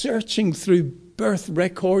 You're searching through birth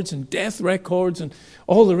records and death records and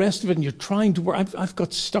all the rest of it, and you're trying to work. I've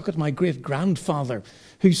got stuck at my great-grandfather,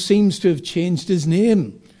 who seems to have changed his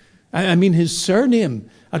name. I mean, his surname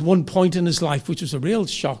at one point in his life, which was a real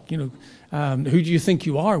shock. Who do you think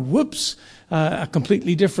you are? Whoops. A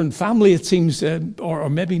completely different family, it seems, or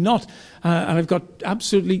maybe not. And I've got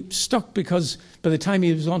absolutely stuck because by the time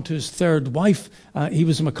he was on to his third wife, he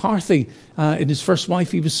was a McCarthy. In his first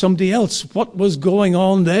wife, he was somebody else. What was going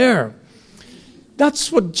on there?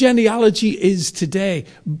 That's what genealogy is today.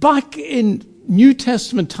 Back in New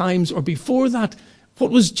Testament times or before that,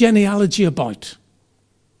 what was genealogy about?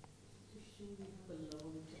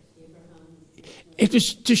 It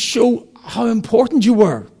was to show how important you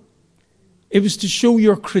were. It was to show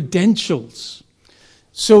your credentials.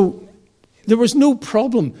 So there was no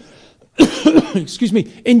problem, excuse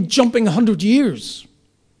me, in jumping 100 years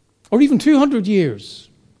or even 200 years.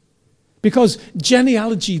 Because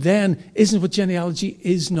genealogy then isn't what genealogy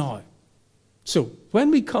is now. So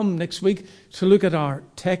when we come next week to look at our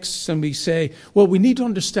texts and we say, well, we need to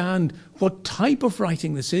understand what type of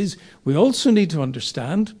writing this is, we also need to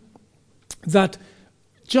understand that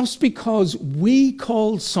just because we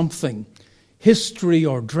call something history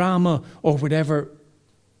or drama or whatever,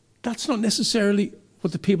 that's not necessarily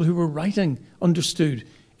what the people who were writing understood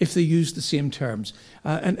if they used the same terms.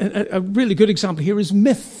 And a really good example here is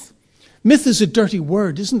myth. Myth is a dirty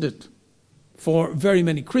word, isn't it, for very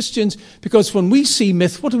many Christians? Because when we see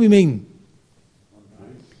myth, what do we mean?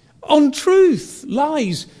 Untruth,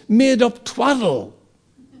 lies, made up twaddle.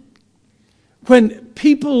 When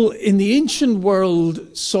people in the ancient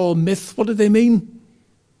world saw myth, what did they mean?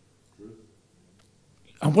 Truth.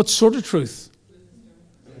 And what sort of truth?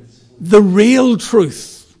 The real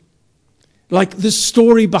truth. Like the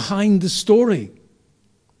story behind the story.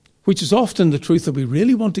 Which is often the truth that we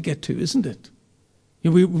really want to get to, isn't it?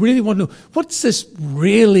 We really want to know, what's this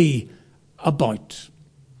really about?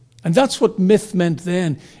 And that's what myth meant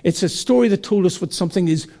then. It's a story that told us what something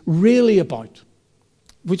is really about,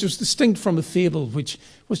 which was distinct from a fable, which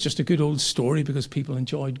was just a good old story because people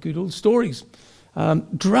enjoyed good old stories.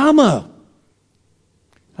 Drama.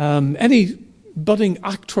 Any budding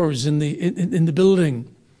actors in the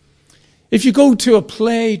building. If you go to a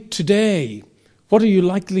play today, what are you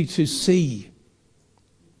likely to see?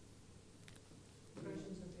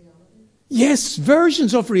 Versions of reality? Yes,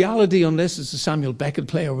 versions of reality, unless it's a Samuel Beckett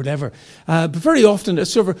play or whatever. But very often a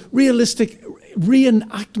sort of realistic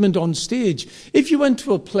reenactment on stage. If you went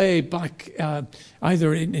to a play back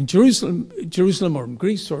either in Jerusalem or in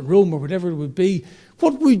Greece or Rome or whatever it would be,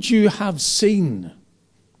 what would you have seen?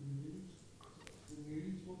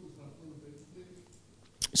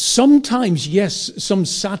 Sometimes, yes, some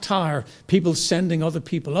satire, people sending other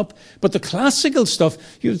people up. But the classical stuff,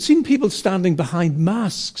 you've seen people standing behind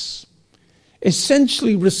masks,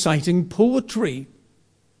 essentially reciting poetry,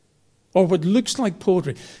 or what looks like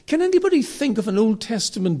poetry. Can anybody think of an Old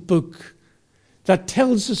Testament book that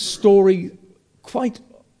tells a story quite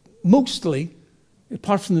mostly,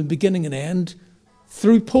 apart from the beginning and end,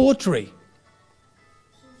 through poetry?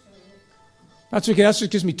 That's okay, that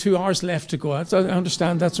just gives me 2 hours left to go. I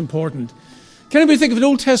understand that's important. Can anybody think of an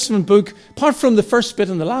Old Testament book, apart from the first bit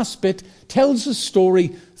and the last bit, tells a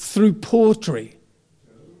story through poetry?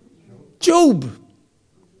 Job.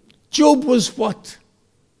 Job was what?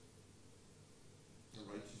 A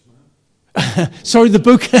righteous man. Sorry, the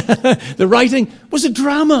book, the writing was a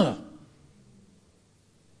drama.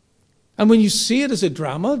 And when you see it as a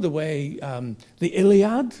drama, the way the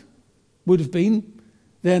Iliad would have been,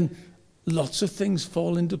 then lots of things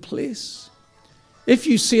fall into place. If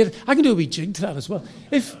you see it, I can do a wee jig to that as well.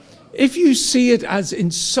 If you see it as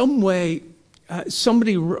in some way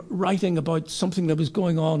somebody writing about something that was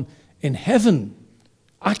going on in heaven,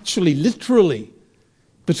 actually, literally,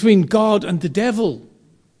 between God and the devil,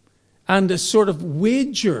 and a sort of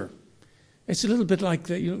wager. It's a little bit like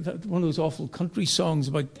one of those awful country songs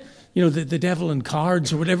about the devil and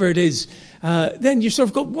cards or whatever it is. Then you sort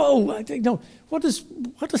of go, whoa! I think, no, what does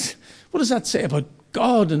that say about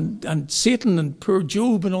God and Satan and poor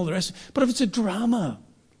Job and all the rest? But if it's a drama,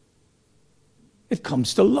 it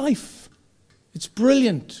comes to life. It's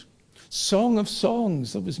brilliant. Song of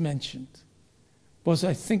Songs that was mentioned was,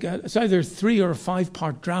 I think, it's either a 3 or a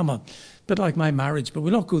 5-part drama, a bit like my marriage, but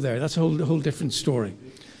we'll not go there. That's a whole different story.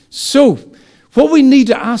 So, what we need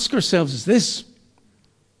to ask ourselves is this.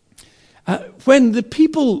 When the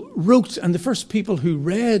people wrote, and the first people who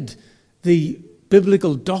read the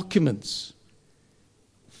biblical documents,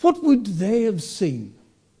 what would they have seen?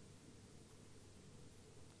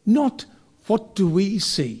 not what do we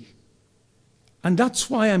see. And that's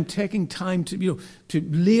why I'm taking time to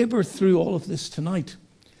labour through all of this tonight.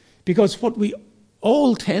 Because what we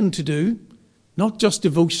all tend to do, not just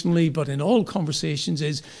devotionally, but in all conversations,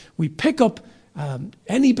 is we pick up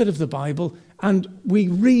any bit of the Bible and we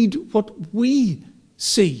read what we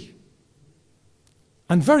see.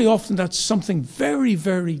 And very often that's something very,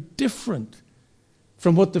 very different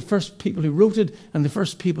from what the first people who wrote it and the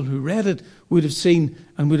first people who read it would have seen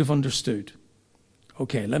and would have understood.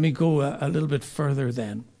 Okay, let me go a little bit further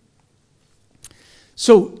then.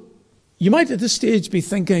 So, you might at this stage be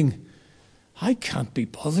thinking, I can't be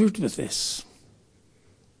bothered with this.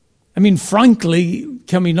 I mean, frankly,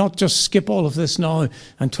 can we not just skip all of this now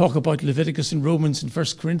and talk about Leviticus and Romans and 1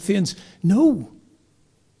 Corinthians? No.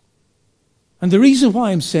 And the reason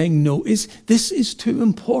why I'm saying no is this is too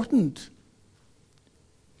important.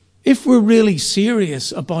 If we're really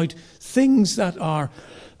serious about things that are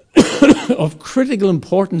of critical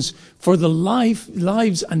importance for the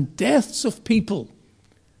lives and deaths of people,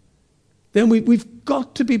 then we've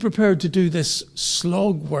got to be prepared to do this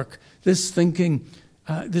slog work, this thinking,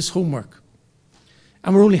 this homework.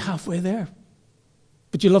 And we're only halfway there.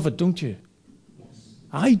 But you love it, don't you? Yes.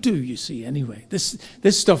 I do, you see, anyway. This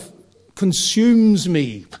stuff consumes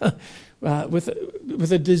me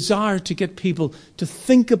with a desire to get people to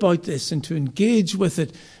think about this and to engage with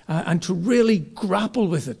it and to really grapple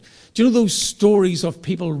with it. Do you know those stories of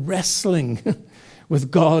people wrestling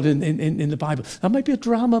with God in the Bible? That might be a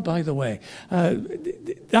drama, by the way.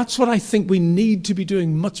 That's what I think we need to be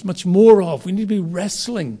doing much, much more of. We need to be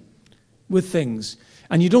wrestling with things.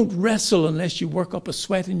 And you don't wrestle unless you work up a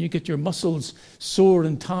sweat and you get your muscles sore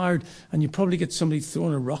and tired, and you probably get somebody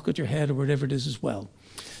throwing a rock at your head or whatever it is as well.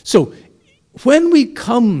 So when we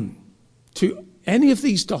come to any of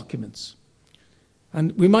these documents,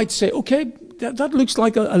 and we might say, okay, that looks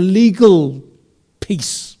like a legal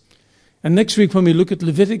piece. And next week when we look at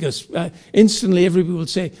Leviticus, instantly everybody will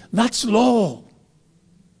say, that's law.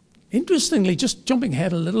 Interestingly, just jumping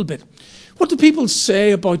ahead a little bit, what do people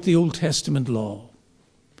say about the Old Testament law?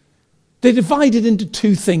 They divide it into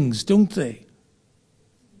two things, don't they?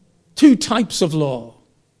 Two types of law.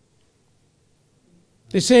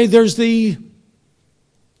 They say there's the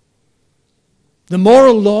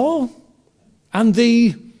moral law and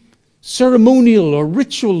the ceremonial or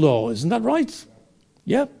ritual law. Isn't that right?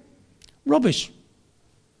 Yeah. Rubbish.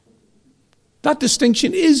 That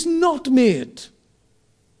distinction is not made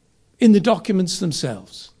in the documents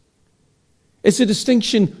themselves. It's a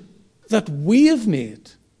distinction that we have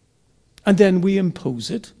made, and then we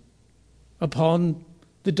impose it upon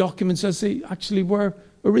the documents as they actually were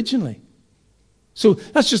originally. So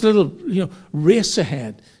that's just a little, race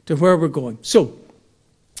ahead to where we're going. So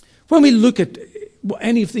when we look at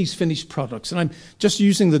any of these finished products, and I'm just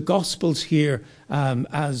using the Gospels here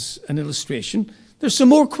as an illustration, there's some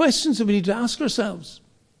more questions that we need to ask ourselves.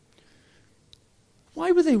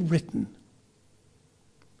 Why were they written?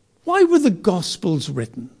 Why were the Gospels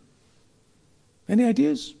written? Any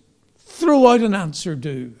ideas? Throw out an answer,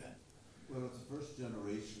 do. Well, it's the first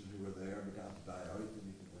generation who were there and began to die out. They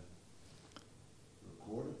needed to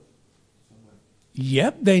record it somewhere.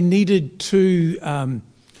 Yep, they needed to,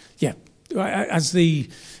 as the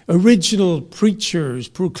original preachers,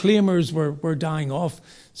 proclaimers were dying off,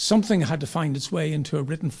 something had to find its way into a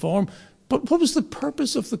written form. But what was the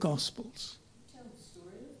purpose of the Gospels? Tell the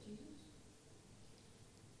story of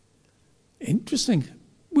Jesus. Interesting.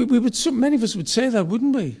 We would, many of us would say that,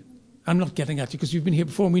 wouldn't we? I'm not getting at you because you've been here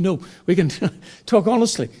before and we know we can talk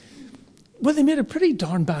honestly. Well, they made a pretty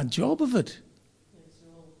darn bad job of it.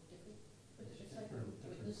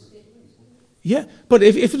 Yeah, but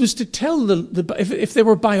if it was to tell if they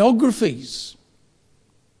were biographies,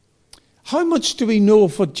 how much do we know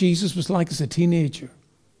of what Jesus was like as a teenager?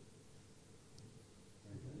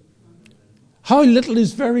 How little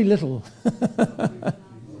is very little?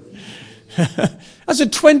 As a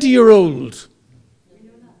 20-year-old,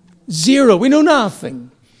 zero. We know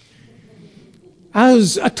nothing.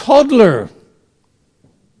 As a toddler,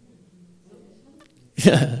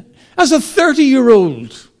 as a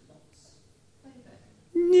 30-year-old,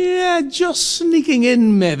 yeah, just sneaking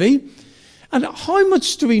in maybe. And how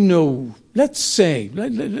much do we know? Let's say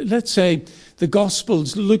the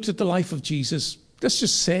Gospels looked at the life of Jesus, let's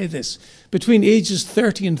just say this, between ages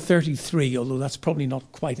 30 and 33, although that's probably not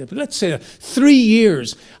quite it, but let's say 3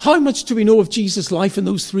 years. How much do we know of Jesus' life in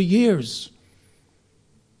those 3 years?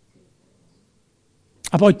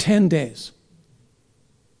 About 10 days.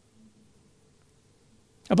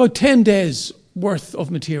 About 10 days worth of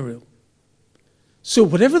material. So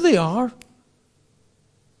whatever they are,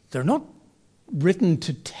 they're not written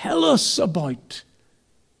to tell us about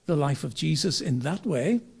the life of Jesus in that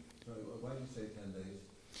way. Sorry, why do you say 10 days?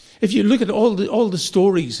 If you look at all the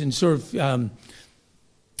stories and sort of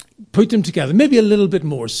put them together, maybe a little bit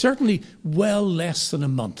more, certainly well less than a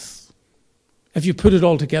month. If you put it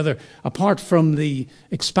all together, apart from the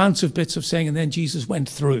expansive bits of saying, and then Jesus went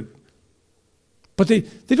through. But they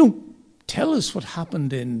don't tell us what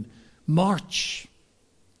happened in March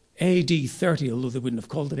AD 30, although they wouldn't have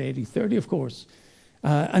called it AD 30, of course.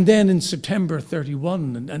 And then in September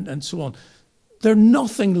 31 and so on. They're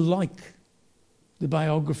nothing like the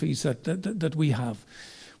biographies that we have.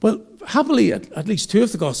 Well, happily, at least two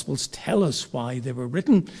of the Gospels tell us why they were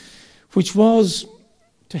written, which was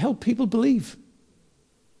to help people believe,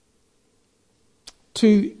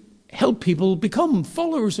 to help people become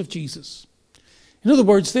followers of Jesus. In other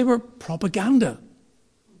words, they were propaganda.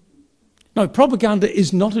 Now, propaganda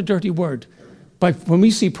is not a dirty word. When we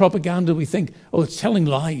see propaganda, we think, oh, it's telling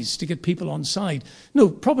lies to get people on side. No,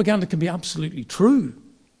 propaganda can be absolutely true.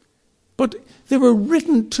 But they were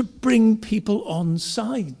written to bring people on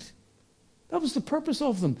side. That was the purpose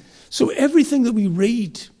of them. So everything that we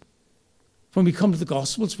read when we come to the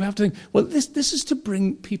Gospels, we have to think, well, this is to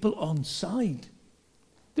bring people on side.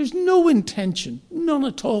 There's no intention, none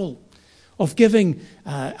at all, of giving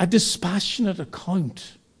a dispassionate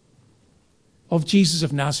account of Jesus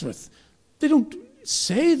of Nazareth. They don't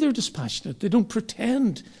say they're dispassionate. They don't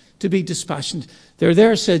pretend to be dispassionate. They're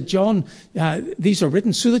there, said John, these are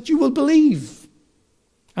written so that you will believe.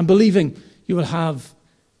 And believing, you will have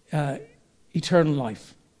eternal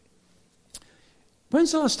life.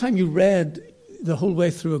 When's the last time you read the whole way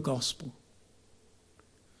through a gospel?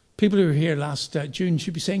 People who were here last June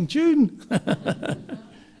should be saying, June.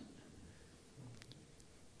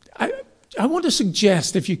 I want to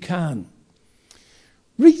suggest, if you can,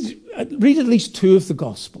 read at least two of the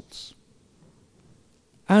Gospels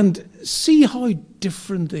and see how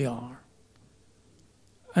different they are.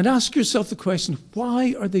 And ask yourself the question,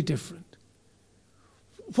 why are they different?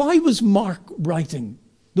 Why was Mark writing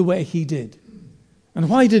the way he did? And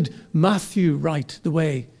why did Matthew write the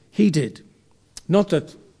way he did? Not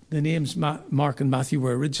that the names Mark and Matthew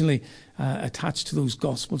were originally attached to those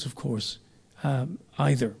Gospels, of course,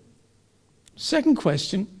 either. Second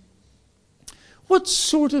question, what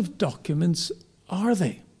sort of documents are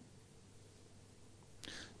they?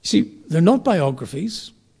 You see, they're not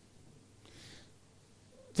biographies.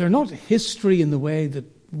 They're not history in the way that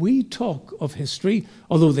we talk of history,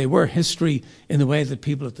 although they were history in the way that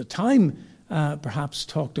people at the time perhaps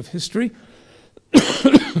talked of history.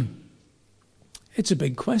 It's a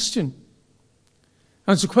big question.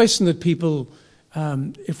 And it's a question that people,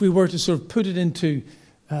 if we were to sort of put it into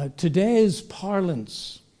today's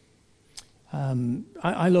parlance,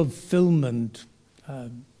 I love film and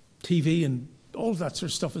TV and all of that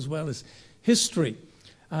sort of stuff as well as history.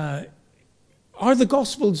 Are the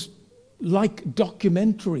Gospels like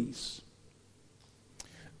documentaries?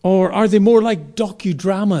 Or are they more like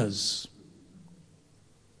docudramas?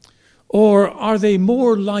 Or are they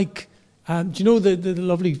more like, do you know the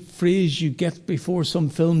lovely phrase you get before some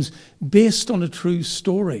films, based on a true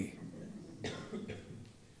story?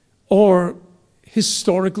 Or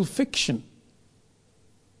historical fiction?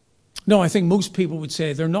 No, I think most people would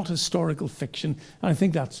say they're not historical fiction, and I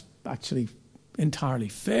think that's actually entirely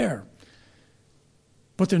fair.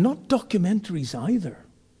 But they're not documentaries either.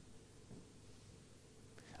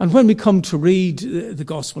 And when we come to read the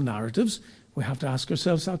gospel narratives, we have to ask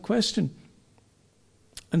ourselves that question.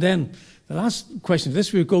 And then the last question of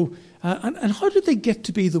this, we would go, and how did they get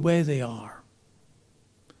to be the way they are?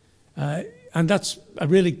 And that's a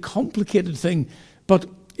really complicated thing. But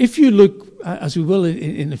if you look, as we will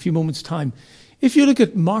in a few moments' time, if you look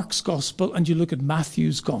at Mark's gospel and you look at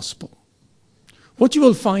Matthew's gospel, what you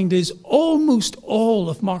will find is almost all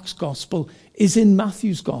of Mark's gospel is in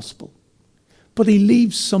Matthew's gospel. But he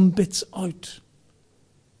leaves some bits out.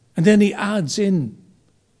 And then he adds in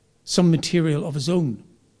some material of his own.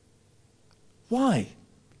 Why?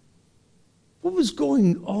 What was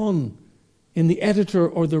going on in the editor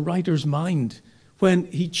or the writer's mind when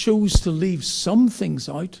he chose to leave some things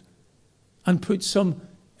out and put some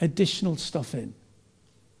additional stuff in?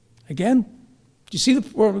 Again, do you see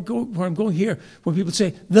where I'm going here? When people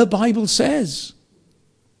say, the Bible says.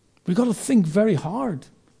 We've got to think very hard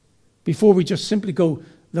before we just simply go,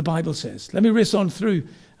 the Bible says. Let me race on through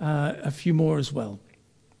a few more as well.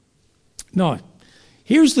 Now,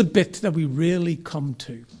 here's the bit that we really come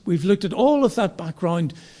to. We've looked at all of that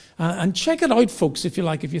background, and check it out, folks, if you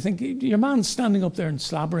like. If you think your man's standing up there and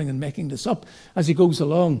slabbering and making this up as he goes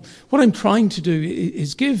along, what I'm trying to do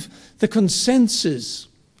is give the consensus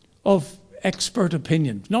of expert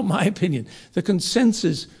opinion, not my opinion, the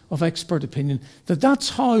consensus of expert opinion, that that's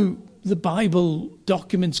how the Bible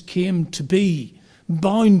documents came to be,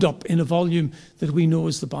 bound up in a volume that we know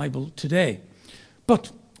as the Bible today.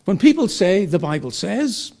 But when people say the Bible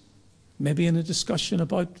says, maybe in a discussion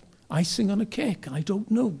about icing on a cake, I don't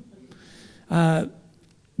know.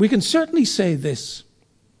 We can certainly say this,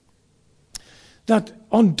 that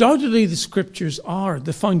undoubtedly the Scriptures are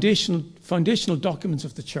the foundational documents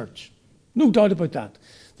of the church. No doubt about that.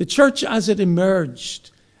 The church as it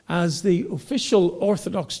emerged as the official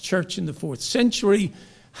Orthodox Church in the 4th century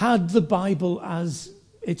had the Bible as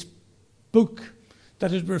its book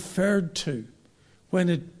that it referred to when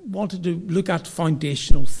it wanted to look at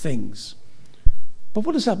foundational things. But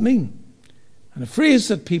what does that mean? And a phrase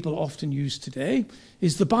that people often use today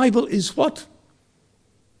is the Bible is what?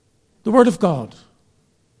 The Word of God.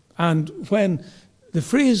 And when the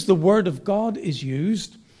phrase the Word of God is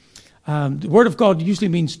used, the Word of God usually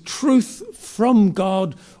means truth from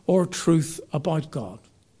God or truth about God.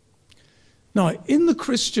 Now, in the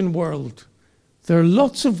Christian world, there are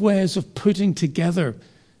lots of ways of putting together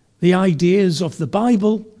the ideas of the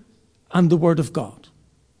Bible and the Word of God.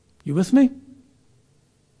 You with me?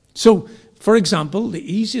 So, for example,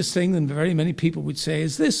 the easiest thing that very many people would say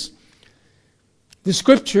is this: the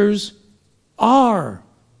Scriptures are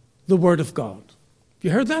the Word of God.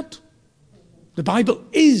 You heard that? The Bible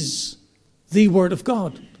is the Word of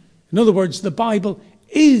God. In other words, the Bible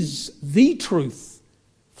is the truth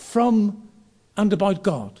from and about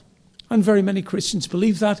God. And very many Christians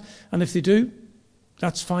believe that, and if they do,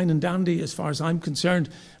 that's fine and dandy as far as I'm concerned.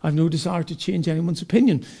 I've no desire to change anyone's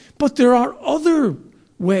opinion. But there are other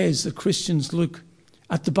ways that Christians look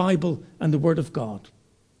at the Bible and the Word of God.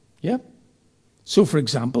 Yeah? So, for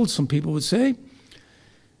example, some people would say,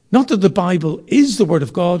 not that the Bible is the Word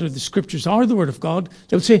of God or the Scriptures are the Word of God.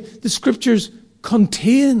 They would say the Scriptures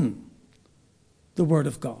contain the Word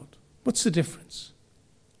of God. What's the difference?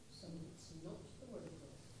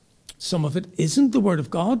 Some of it isn't the Word of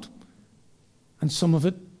God, and some of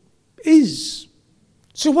it is.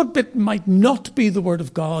 So what bit might not be the Word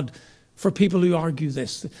of God for people who argue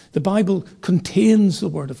this? The Bible contains the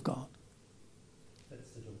Word of God. Bits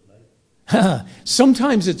they don't like.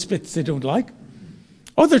 Sometimes it's bits they don't like.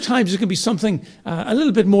 Other times it can be something a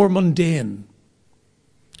little bit more mundane.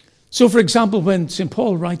 So, for example, when St.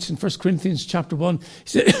 Paul writes in 1 Corinthians chapter 1, he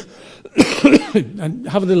said, and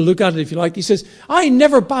have a little look at it if you like, he says, I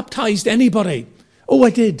never baptized anybody. Oh,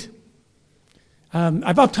 I did.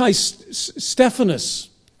 I baptized Stephanus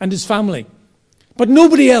and his family, but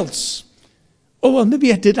nobody else. Oh, well,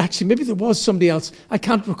 maybe I did actually. Maybe there was somebody else. I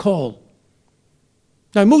can't recall.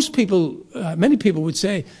 Now, many people would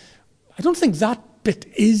say, I don't think that bit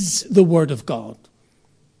is the Word of God.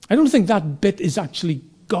 I don't think that bit is actually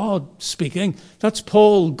God speaking. That's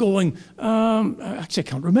Paul going, actually, I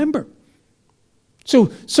can't remember.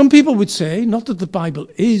 So some people would say, not that the Bible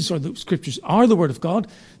is or the Scriptures are the Word of God,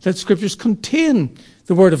 that Scriptures contain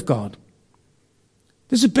the Word of God.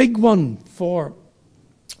 There's a big one for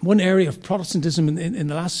one area of Protestantism in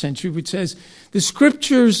the last century, which says the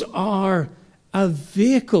Scriptures are a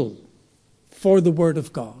vehicle for the Word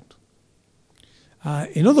of God.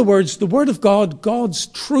 In other words, the Word of God, God's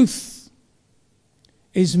truth,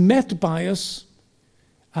 is met by us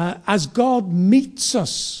as God meets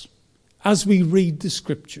us as we read the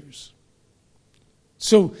Scriptures.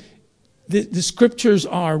 So the Scriptures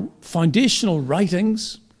are foundational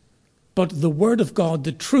writings, but the Word of God,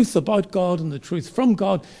 the truth about God and the truth from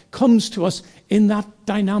God, comes to us in that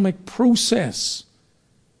dynamic process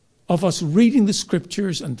of us reading the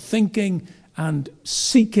Scriptures and thinking and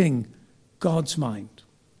seeking God's mind.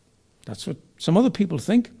 That's what some other people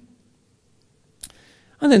think.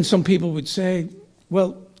 And then some people would say,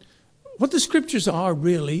 well, what the Scriptures are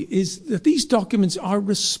really is that these documents are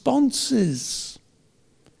responses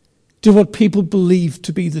to what people believe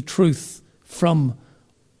to be the truth from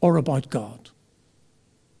or about God.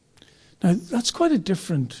 Now, that's quite a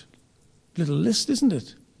different little list, isn't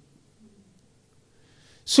it?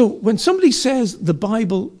 So when somebody says the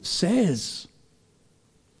Bible says,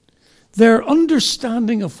 their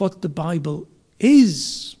understanding of what the Bible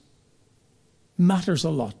is matters a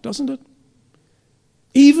lot, doesn't it?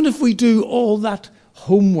 Even if we do all that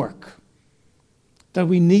homework that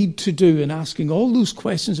we need to do in asking all those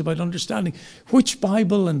questions about understanding which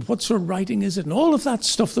Bible and what sort of writing is it and all of that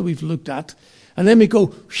stuff that we've looked at, and then we go,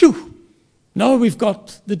 phew, now we've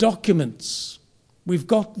got the documents, we've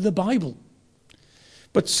got the Bible.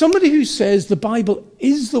 But somebody who says the Bible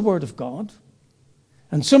is the Word of God,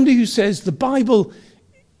 and somebody who says the Bible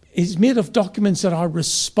is made of documents that are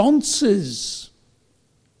responses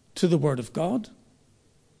to the Word of God?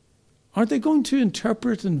 Aren't they going to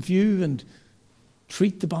interpret and view and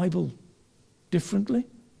treat the Bible differently?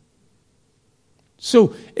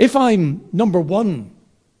 So if I'm number one,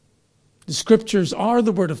 the Scriptures are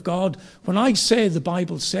the Word of God, when I say the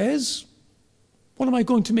Bible says, what am I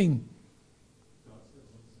going to mean?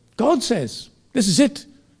 God says. This is it,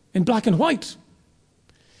 in black and white.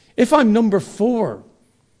 If I'm number 4,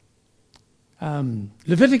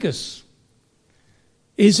 Leviticus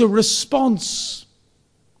is a response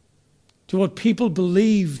to what people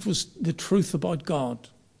believed was the truth about God.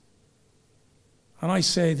 And I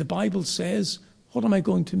say, the Bible says, what am I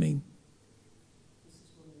going to mean?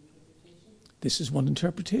 This is one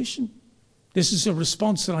interpretation. This is a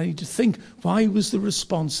response that I need to think. Why was the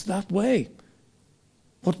response that way?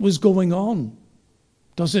 What was going on?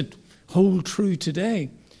 Does it hold true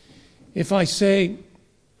today? If I say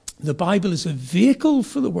the Bible is a vehicle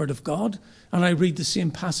for the Word of God, and I read the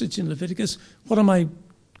same passage in Leviticus, what am I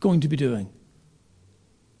going to be doing?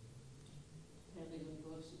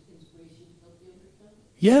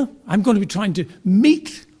 Yeah, I'm going to be trying to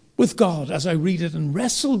meet with God as I read it and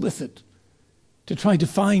wrestle with it to try to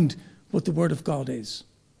find what the Word of God is.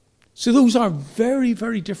 So those are very,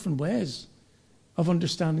 very different ways of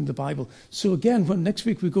understanding the Bible. So again, when next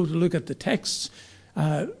week we go to look at the texts,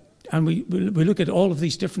 and we look at all of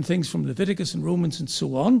these different things from Leviticus and Romans and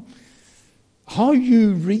so on, how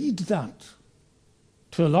you read that,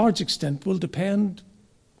 to a large extent, will depend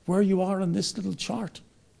where you are on this little chart,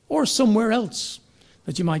 or somewhere else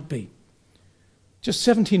that you might be. Just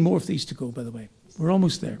 17 more of these to go, by the way. We're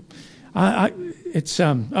almost there. It's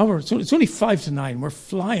only 5 to 9. We're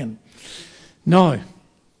flying. Now,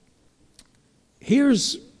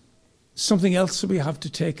 here's something else that we have to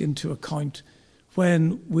take into account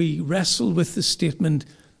when we wrestle with the statement,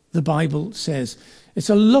 the Bible says. It's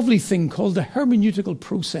a lovely thing called the hermeneutical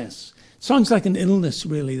process. It sounds like an illness,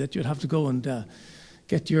 really, that you'd have to go and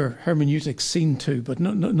get your hermeneutics seen to, but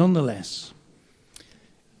nonetheless.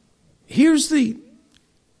 Here's the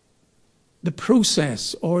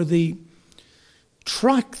process or the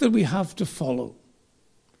track that we have to follow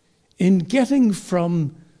in getting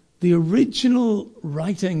from the original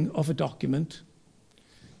writing of a document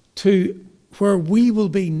to where we will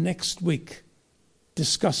be next week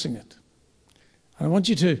discussing it. And I want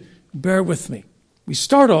you to bear with me. We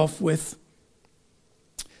start off with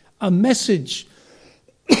a message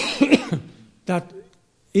that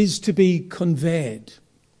is to be conveyed.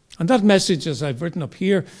 And that message, as I've written up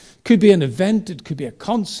here, could be an event, it could be a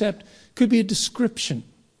concept, could be a description.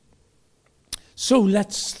 So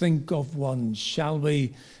let's think of one, shall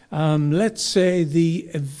we? Let's say the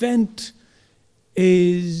event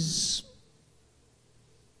is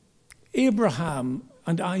Abraham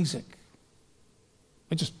and Isaac.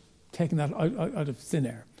 I'm just taking that out of thin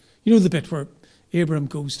air. You know the bit where Abraham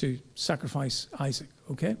goes to sacrifice Isaac,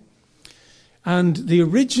 okay? And the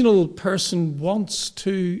original person wants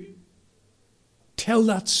to tell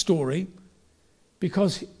that story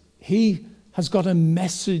because he has got a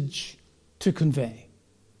message to convey.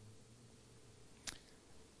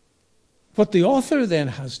 What the author then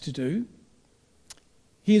has to do,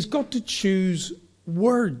 he has got to choose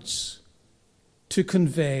words to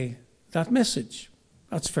convey that message.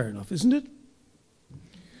 That's fair enough, isn't it?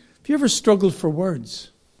 Have you ever struggled for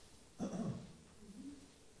words?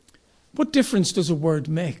 What difference does a word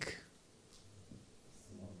make?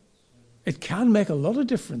 It can make a lot of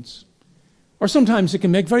difference. Or sometimes it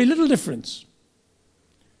can make very little difference.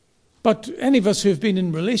 But any of us who have been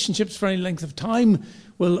in relationships for any length of time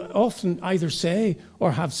will often either say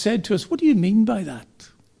or have said to us, what do you mean by that?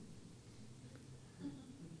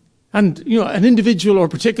 And, an individual or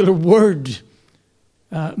particular word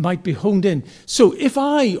might be honed in. So if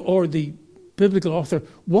I or the biblical author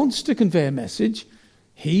wants to convey a message,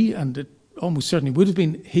 he, and it almost certainly would have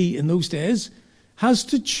been he in those days, has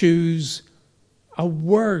to choose a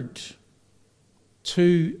word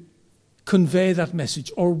to convey that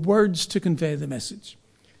message, or words to convey the message.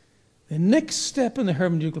 The next step in the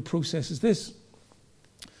hermeneutical process is this.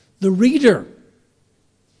 The reader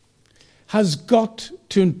has got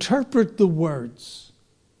to interpret the words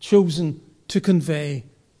chosen to convey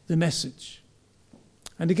the message.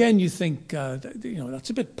 And again, you think, that's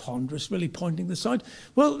a bit ponderous, really pointing this out.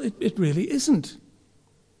 Well, it really isn't.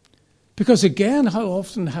 Because again, how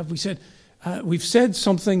often have we said, we've said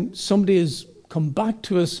something, somebody has come back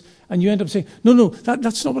to us, and you end up saying, no,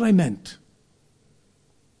 that's not what I meant.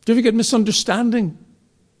 Do you ever get misunderstanding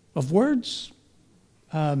of words?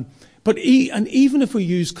 But even if we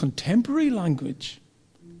use contemporary language,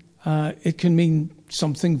 it can mean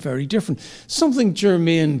something very different, something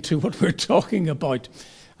germane to what we're talking about.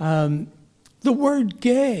 The word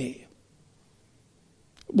gay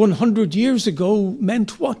 100 years ago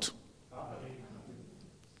meant what?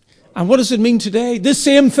 And what does it mean today? The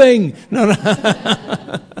same thing. No.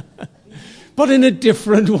 But in a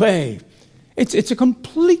different way. It's a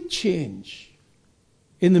complete change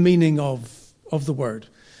in the meaning of the word.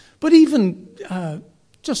 But even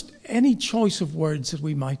just any choice of words that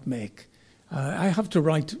we might make. I have to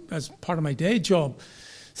write, as part of my day job,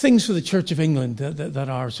 things for the Church of England that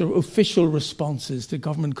are sort of official responses to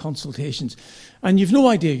government consultations. And you've no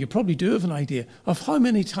idea, you probably do have an idea, of how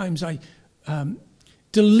many times I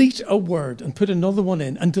delete a word and put another one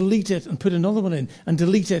in, and delete it and put another one in, and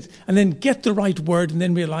delete it, and then get the right word and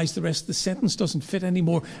then realise the rest of the sentence doesn't fit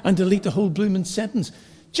anymore, and delete the whole blooming sentence.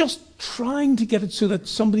 Just trying to get it so that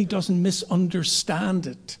somebody doesn't misunderstand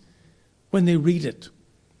it when they read it.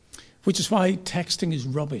 Which is why texting is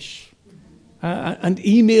rubbish. And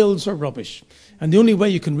emails are rubbish. And the only way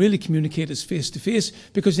you can really communicate is face-to-face,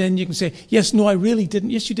 because then you can say, yes, no, I really didn't.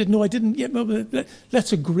 Yes, you did. No, I didn't. Yeah,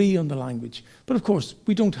 let's agree on the language. But of course,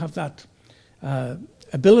 we don't have that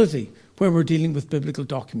ability where we're dealing with biblical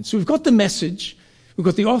documents. So we've got the message. We've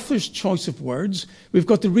got the author's choice of words. We've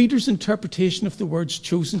got the reader's interpretation of the words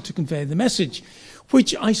chosen to convey the message,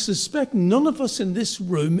 which I suspect none of us in this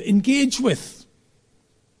room engage with.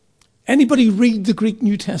 Anybody read the Greek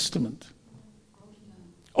New Testament?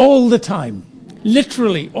 All the time.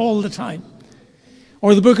 Literally all the time.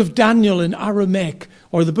 Or the book of Daniel in Aramaic,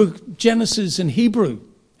 or the book of Genesis in Hebrew.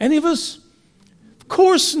 Any of us? Of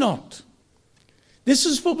course not. This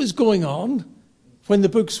is what was going on when the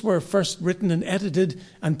books were first written and edited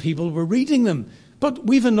and people were reading them. But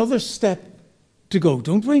we've another step to go,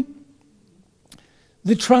 don't we?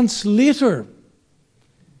 The translator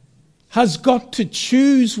has got to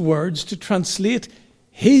choose words to translate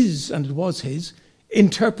his, and it was his,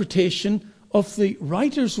 interpretation of the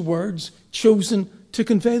writer's words chosen to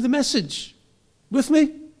convey the message. With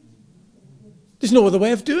me? There's no other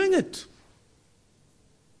way of doing it.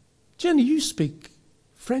 Jenny, you speak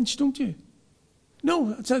French, don't you?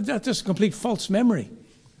 No, that's a complete false memory.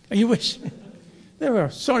 You wish. There we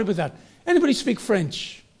are. Sorry about that. Anybody speak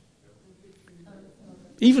French?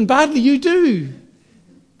 Even badly, you do.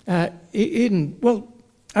 Aidan, well,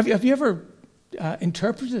 have you ever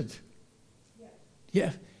interpreted?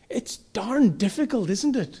 Yeah. It's darn difficult,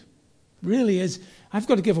 isn't it? Really is. I've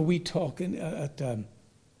got to give a wee talk at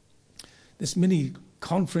this mini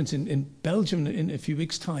conference in Belgium in a few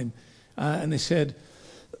weeks' time. And they said,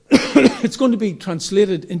 it's going to be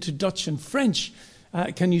translated into Dutch and French.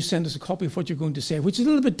 Can you send us a copy of what you're going to say? Which is a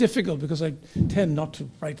little bit difficult because I tend not to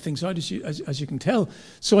write things out, as you can tell.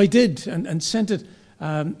 So I did and sent it.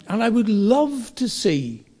 And I would love to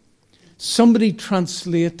see somebody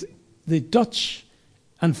translate the Dutch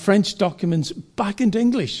and French documents back into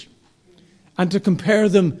English and to compare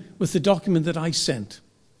them with the document that I sent.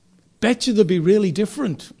 Bet you they'll be really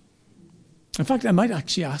different. In fact, I might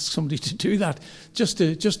actually ask somebody to do that just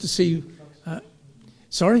to see.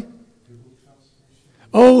 Sorry?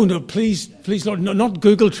 Oh, no, please, Lord, no, not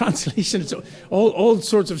Google Translation. It's all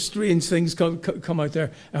sorts of strange things come out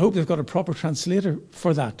there. I hope they've got a proper translator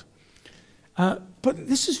for that. But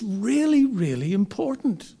this is really, really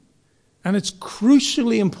important. And it's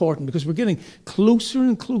crucially important because we're getting closer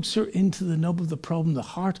and closer into the nub of the problem, the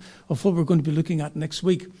heart of what we're going to be looking at next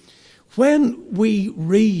week. When we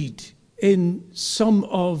read in some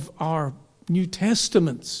of our New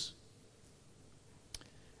Testaments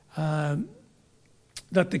that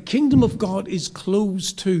the kingdom of God is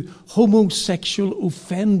closed to homosexual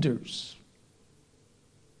offenders,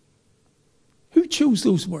 who chose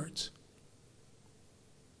those words?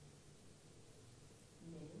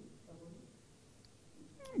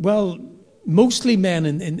 Well, mostly men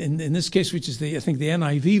in this case, which is I think the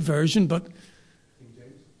NIV version, but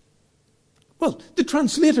well, the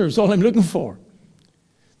translator is all I'm looking for.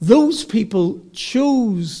 Those people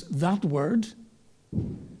chose that word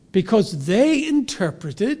because they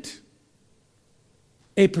interpreted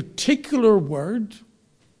a particular word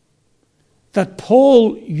that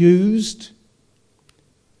Paul used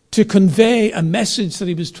to convey a message that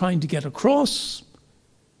he was trying to get across.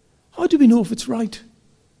 How do we know if it's right?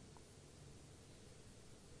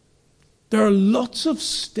 There are lots of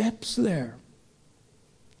steps there.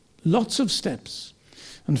 Lots of steps.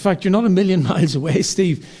 In fact, you're not a million miles away,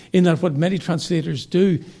 Steve, in that what many translators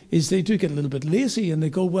do is they do get a little bit lazy and they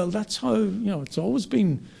go, well, that's how, it's always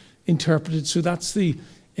been interpreted. So that's the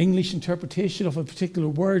English interpretation of a particular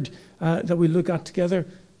word that we look at together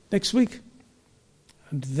next week.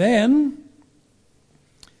 And then,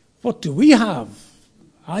 what do we have?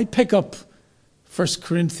 I pick up 1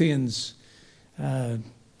 Corinthians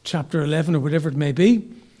chapter 11 or whatever it may be,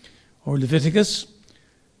 or Leviticus.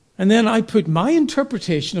 And then I put my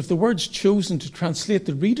interpretation of the words chosen to translate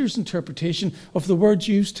the reader's interpretation of the words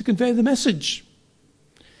used to convey the message.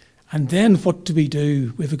 And then what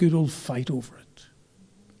do? We have a good old fight over it.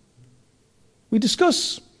 We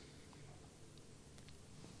discuss.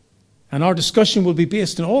 And our discussion will be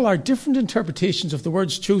based on all our different interpretations of the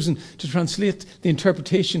words chosen to translate the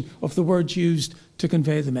interpretation of the words used to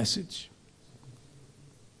convey the message.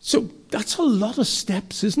 So that's a lot of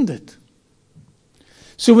steps, isn't it?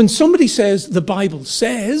 So when somebody says, the Bible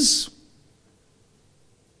says,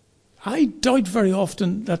 I doubt very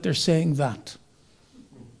often that they're saying that.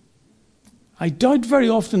 I doubt very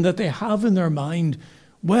often that they have in their mind,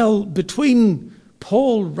 well, between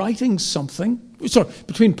Paul writing something,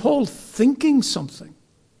 between Paul thinking something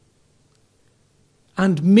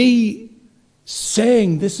and me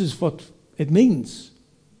saying this is what it means,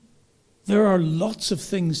 there are lots of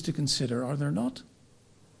things to consider, are there not?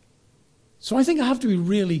 So I think I have to be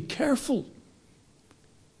really careful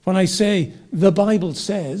when I say the Bible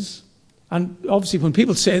says, and obviously when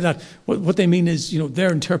people say that, what they mean is,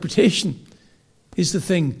 their interpretation is the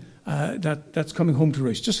thing that's coming home to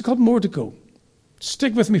roost. Just a couple more to go.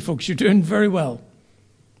 Stick with me, folks. You're doing very well.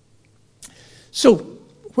 So,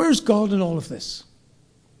 where's God in all of this?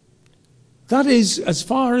 That is, as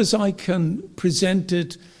far as I can present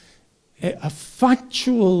it, a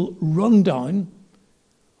factual rundown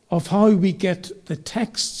of how we get the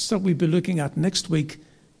texts that we'll be looking at next week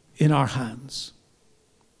in our hands.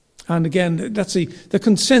 And again, that's the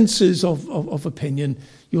consensus of opinion.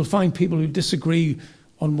 You'll find people who disagree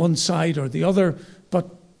on one side or the other, but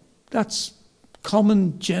that's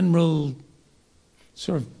common, general,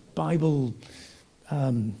 sort of Bible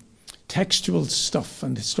textual stuff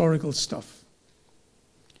and historical stuff.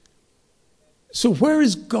 So where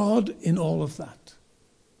is God in all of that?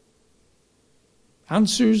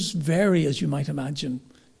 Answers vary, as you might imagine.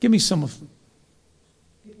 Give me some of them.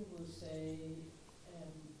 People will say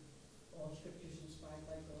all scripture is inspired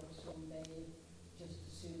by God, so they just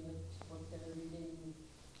assume that what they're reading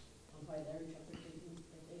and how they're interpreting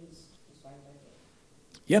it is inspired by God.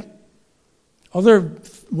 Yep. Other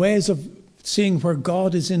ways of seeing where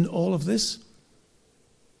God is in all of this?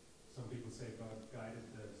 Some people say God guided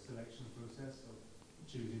the selection process of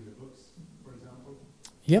choosing the books, for example.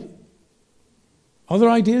 Yep. Other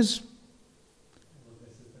ideas? Well,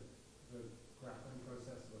 this is the grappling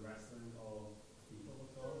process, the wrestling of people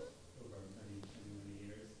with God over many, many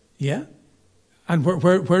years. Yeah. And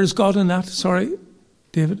where is God in that? Sorry,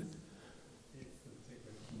 David? It's the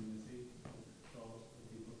particular community of God,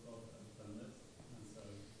 the people of God that have done this, and so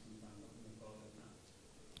you find nothing of God in that.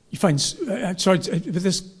 You find, sorry, with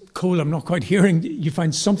this cold, I'm not quite hearing. You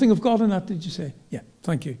find something of God in that, did you say? Yeah,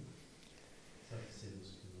 thank you.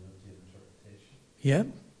 Yeah.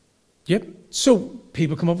 Yep. So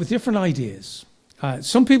people come up with different ideas.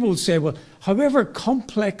 Some people will say, well, however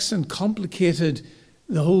complex and complicated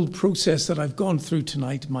the whole process that I've gone through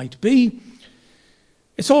tonight might be,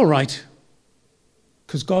 it's all right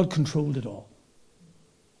because God controlled it all.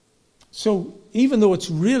 So even though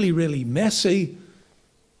it's really, really messy,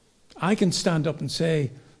 I can stand up and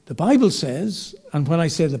say, the Bible says, and when I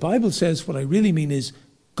say the Bible says, what I really mean is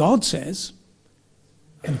God says,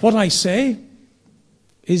 and what I say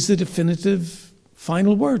is the definitive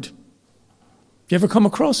final word. You ever come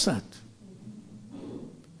across that?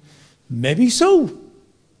 Maybe so.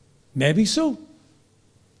 Maybe so.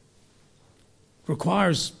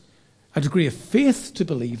 Requires a degree of faith to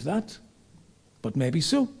believe that, but maybe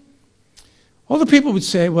so. Other people would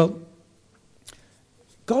say, well,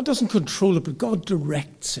 God doesn't control it, but God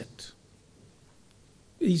directs it.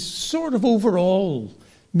 He's sort of overall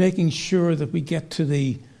making sure that we get to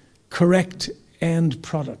the correct end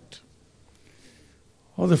product.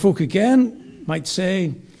 Other folk again might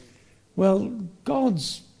say, well,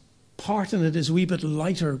 God's part in it is a wee bit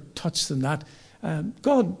lighter touch than that.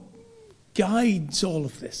 God guides all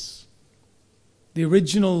of this. The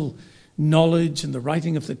original knowledge and the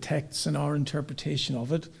writing of the texts and our interpretation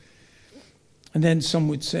of it. And then some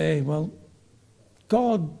would say, well,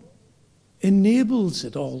 God enables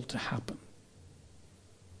it all to happen.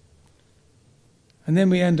 And then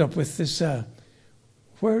we end up with this,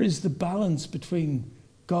 where is the balance between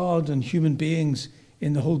God and human beings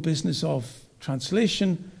in the whole business of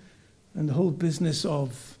translation and the whole business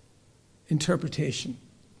of interpretation?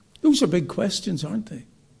 Those are big questions, aren't they?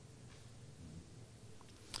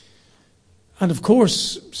 And of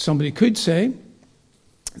course, somebody could say,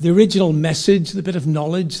 the original message, the bit of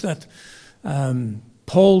knowledge that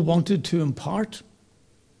Paul wanted to impart,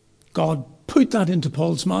 God put that into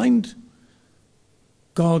Paul's mind.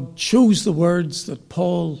 God chose the words that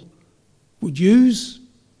Paul would use.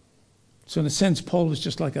 So in a sense, Paul was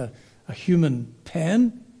just like a human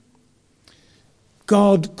pen.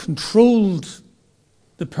 God controlled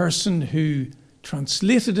the person who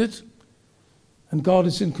translated it, and God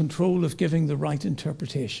is in control of giving the right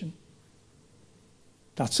interpretation.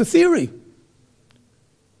 That's a theory.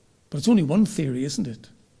 But it's only one theory, isn't it?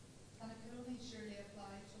 And it can only surely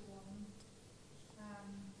apply to one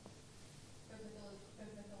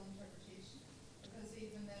biblical interpretation. Because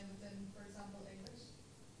even then within, for example, English,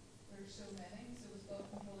 there's so many, so is God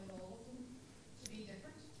controlling all of them to be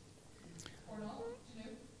different? Or not? Do you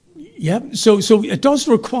know? Yeah, so it does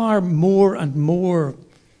require more and more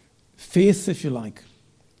faith, if you like,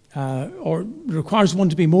 or requires one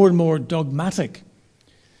to be more and more dogmatic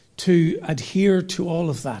to adhere to all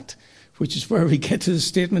of that, which is where we get to the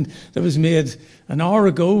statement that was made an hour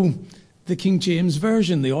ago. The King James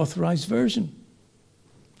Version, the authorized version,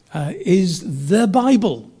 is the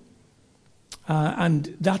Bible.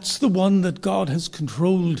 And that's the one that God has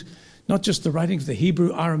controlled, not just the writing of the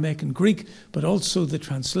Hebrew, Aramaic and Greek, but also the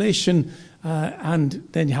translation. And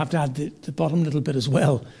then you have to add the bottom little bit as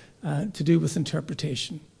well, to do with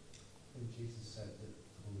interpretation. When Jesus said that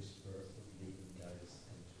the Holy Spirit would lead and guide us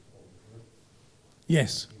into all truth,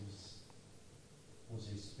 Yes. was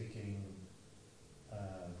he speaking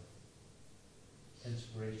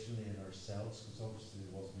inspirationally in ourselves? Because obviously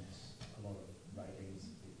there wasn't a lot of writings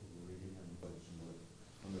that people were reading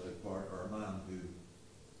and like Bart or a man who,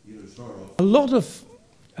 started off. A lot of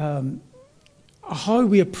how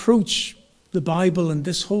we approach the Bible and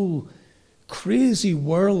this whole crazy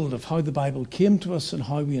world of how the Bible came to us and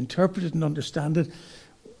how we interpret it and understand it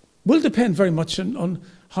will depend very much on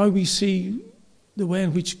how we see the way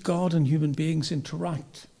in which God and human beings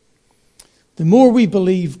interact. The more we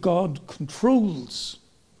believe God controls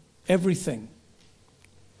everything,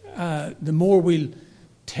 the more we'll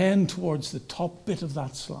tend towards the top bit of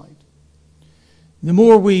that slide. The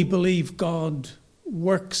more we believe God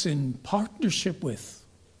works in partnership with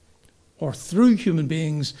or through human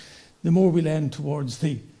beings, the more we lean towards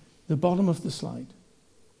the bottom of the slide.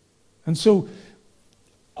 And so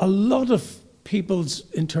a lot of people's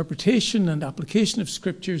interpretation and application of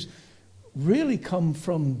scriptures really come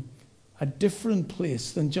from a different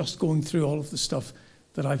place than just going through all of the stuff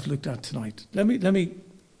that I've looked at tonight. Let me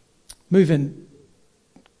move in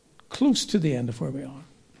close to the end of where we are.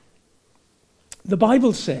 The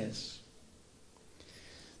Bible says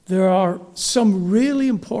there are some really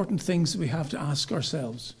important things that we have to ask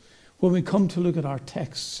ourselves when we come to look at our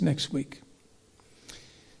texts next week.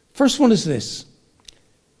 First one is this: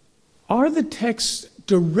 are the texts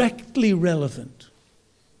directly relevant,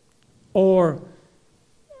 or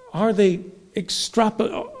are they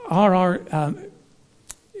are our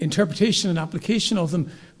interpretation and application of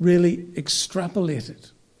them really extrapolated?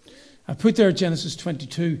 I put there Genesis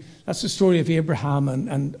 22. That's the story of Abraham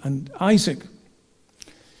and Isaac.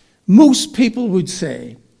 Most people would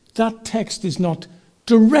say that text is not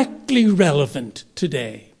directly relevant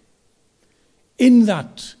today. In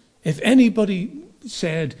that, if anybody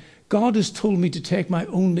said, God has told me to take my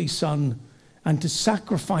only son and to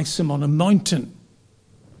sacrifice him on a mountain,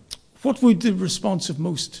 what would the response of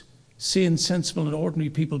most sane, sensible and ordinary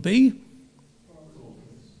people be?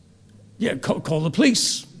 Yeah, call the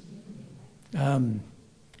police.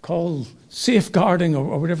 Call safeguarding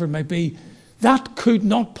or whatever it might be. That could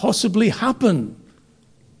not possibly happen.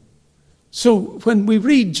 So when we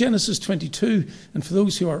read Genesis 22, and for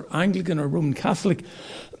those who are Anglican or Roman Catholic,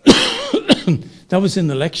 that was in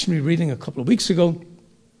the lectionary reading a couple of weeks ago,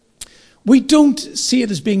 we don't see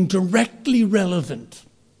it as being directly relevant.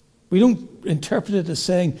 We don't interpret it as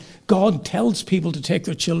saying God tells people to take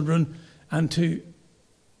their children and to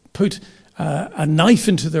put a knife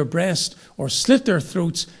into their breast or slit their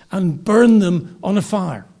throats and burn them on a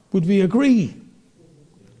fire. Would we agree?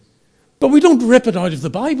 But we don't rip it out of the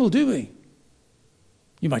Bible, do we?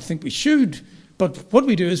 You might think we should, but what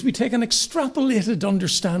we do is we take an extrapolated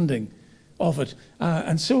understanding of it.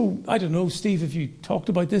 And so, I don't know, Steve, if you talked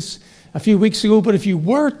about this a few weeks ago, but if you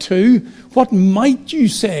were to, what might you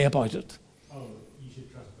say about it? Oh, you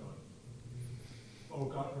should trust God. Oh,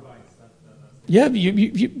 God provides that. Yeah,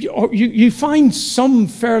 you find some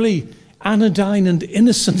fairly anodyne and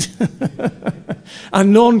innocent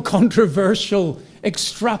and non-controversial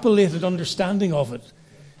extrapolated understanding of it.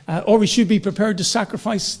 Or we should be prepared to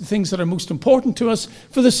sacrifice the things that are most important to us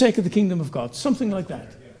for the sake of the kingdom of God. Something like that.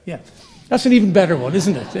 Yeah. That's an even better one,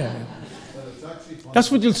 isn't it? Yeah.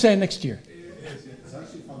 That's what you'll say next year. It's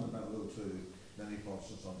actually fundamental to many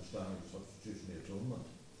Protestants' understanding of substitutionary atonement.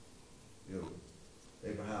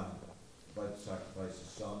 Abraham, about to sacrifice his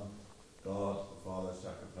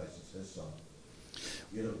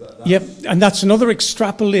You know, that's Yep, and that's another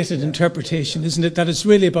extrapolated interpretation, isn't it? That it's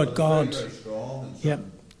really about God. very, very strong and Yeah,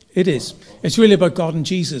 it is. It's really about God and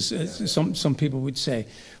Jesus, as some people would say.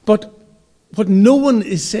 But what no one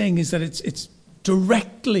is saying is that it's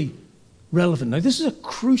directly relevant. Now, this is a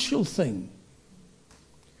crucial thing.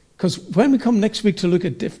 Because when we come next week to look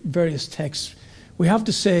at various texts, we have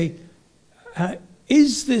to say,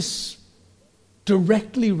 is this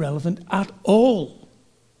directly relevant at all?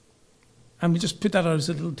 And we just put that out as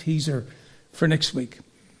a little teaser for next week.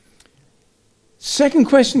 Second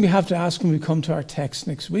question we have to ask when we come to our text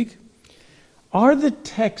next week: are the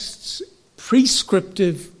texts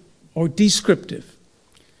prescriptive or descriptive?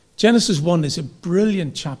 Genesis 1 is a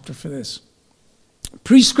brilliant chapter for this.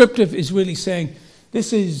 Prescriptive is really saying,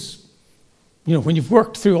 this is, when you've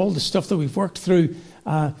worked through all the stuff that we've worked through,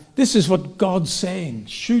 this is what God's saying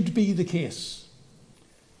should be the case.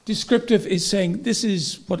 Descriptive is saying, this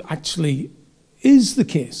is what actually is the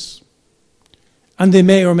case. And they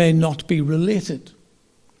may or may not be related.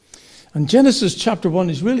 And Genesis chapter 1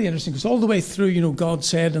 is really interesting because all the way through, God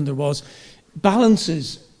said and there was,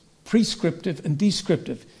 balances prescriptive and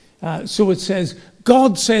descriptive. So it says,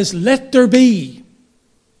 God says, let there be.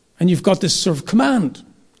 And you've got this sort of command.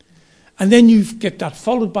 And then you get that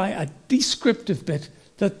followed by a descriptive bit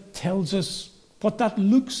that tells us what that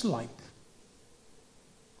looks like.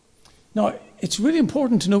 Now, it's really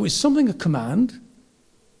important to know, is something a command?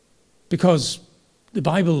 Because the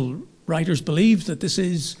Bible writers believe that this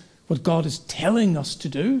is what God is telling us to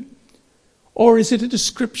do. Or is it a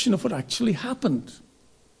description of what actually happened?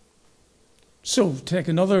 So, take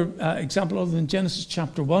another example other than Genesis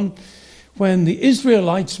chapter 1. When the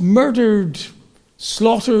Israelites murdered,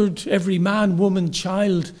 slaughtered every man, woman,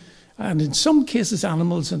 child, and in some cases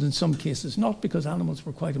animals and in some cases not, because animals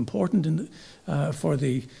were quite important for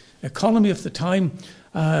the economy of the time.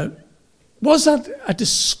 Was that a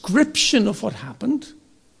description of what happened?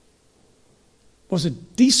 Was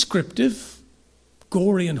it descriptive,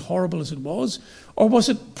 gory and horrible as it was? Or was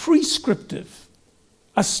it prescriptive,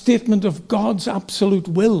 a statement of God's absolute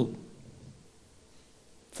will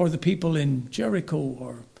for the people in Jericho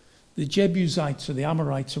or the Jebusites or the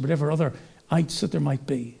Amorites or whatever other ites that there might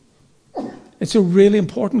be? It's a really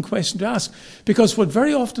important question to ask, because what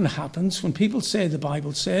very often happens when people say the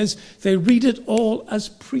Bible says, they read it all as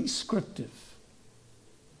prescriptive.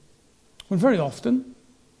 When very often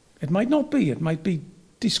it might not be. It might be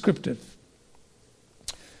descriptive.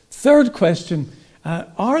 Third question,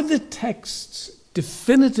 are the texts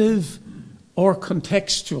definitive or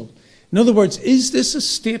contextual? In other words, is this a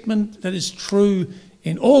statement that is true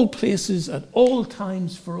in all places, at all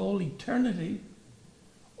times, for all eternity?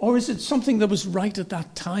 Or is it something that was right at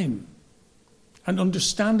that time and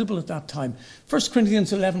understandable at that time? 1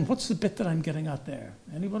 Corinthians 11, what's the bit that I'm getting at there?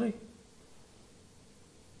 Anybody?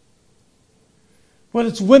 Well,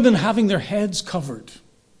 it's women having their heads covered.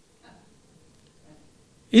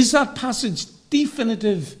 Is that passage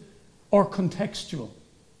definitive or contextual?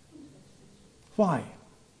 Why?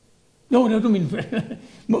 No, I don't mean...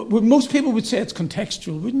 Most people would say it's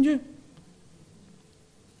contextual, wouldn't you?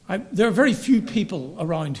 There are very few people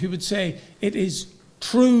around who would say it is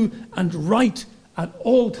true and right at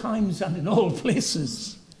all times and in all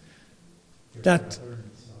places.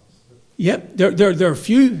 Yep, there are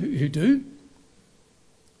few who do.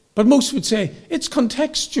 But most would say it's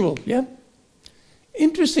contextual, yeah?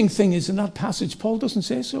 Interesting thing is, in that passage, Paul doesn't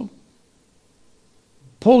say so.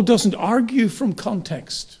 Paul doesn't argue from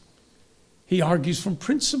context. He argues from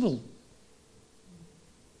principle.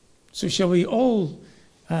 So shall all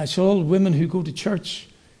women who go to church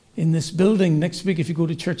in this building next week, if you go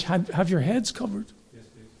to church, have your heads covered? Yes,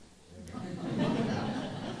 please.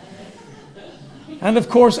 And of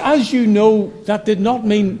course, as you know, that did not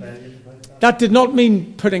mean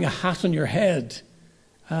putting a hat on your head.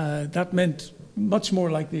 That meant much more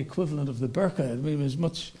like the equivalent of the burqa. I mean,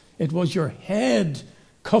 it was your head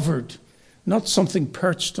covered, not something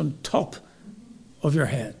perched on top of your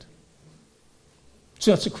head.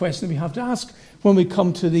 So that's a question that we have to ask when we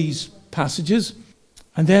come to these passages.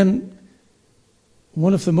 And then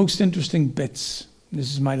one of the most interesting bits,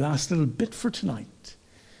 this is my last little bit for tonight,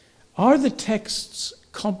 are the texts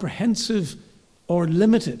comprehensive or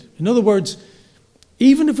limited? In other words,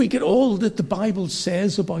 even if we get all that the Bible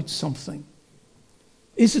says about something,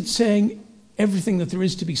 is it saying everything that there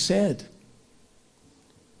is to be said?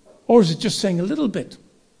 Or is it just saying a little bit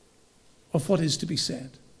of what is to be said?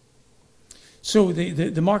 So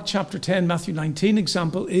the Mark chapter 10, Matthew 19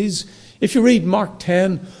 example is, if you read Mark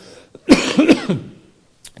 10,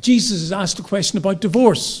 Jesus is asked a question about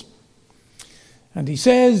divorce. And he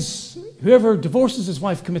says, whoever divorces his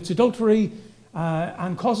wife commits adultery,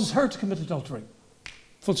 and causes her to commit adultery.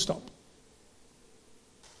 Full stop.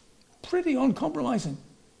 Pretty uncompromising.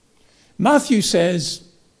 Matthew says,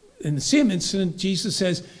 in the same incident, Jesus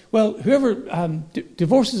says, well, whoever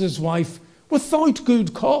divorces his wife without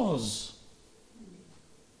good cause.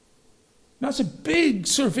 That's a big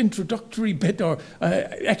sort of introductory bit or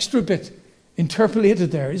extra bit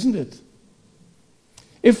interpolated there, isn't it?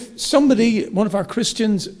 If somebody, one of our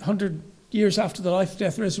Christians, 100 years after the life,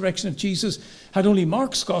 death, resurrection of Jesus, had only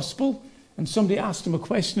Mark's gospel, and somebody asked him a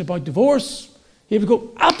question about divorce, he would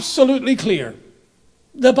go, absolutely clear.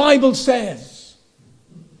 The Bible says.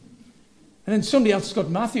 And then somebody else got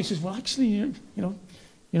Matthew, says, well, actually, you're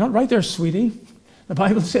not right there, sweetie. The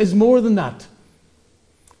Bible says more than that.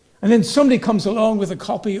 And then somebody comes along with a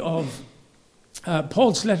copy of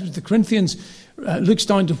Paul's letter to the Corinthians, looks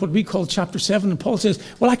down to what we call chapter 7, and Paul says,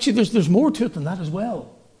 well, actually, there's more to it than that as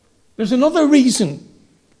well. There's another reason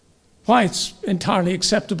why it's entirely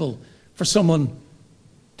acceptable for someone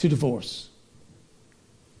to divorce.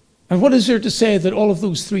 And what is there to say that all of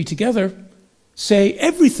those three together say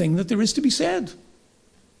everything that there is to be said?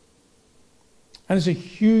 And it's a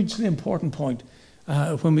hugely important point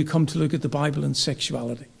when we come to look at the Bible and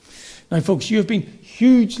sexuality. Now, folks, you have been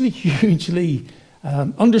hugely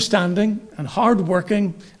understanding and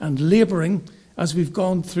hardworking and labouring as we've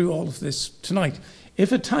gone through all of this tonight.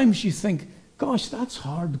 If at times you think, gosh, that's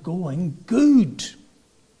hard going, good.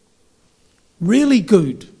 Really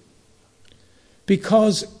good.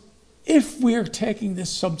 Because if we're taking this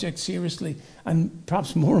subject seriously, and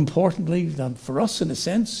perhaps more importantly than for us in a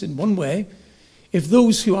sense, in one way, if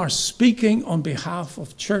those who are speaking on behalf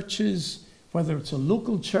of churches, whether it's a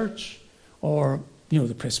local church or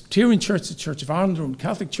the Presbyterian Church, the Church of Ireland, the Roman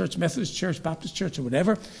Catholic Church, Methodist Church, Baptist Church, or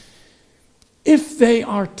whatever, if they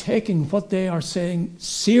are taking what they are saying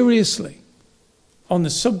seriously on the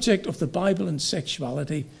subject of the Bible and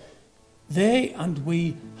sexuality, they and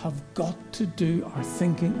we have got to do our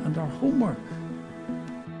thinking and our homework.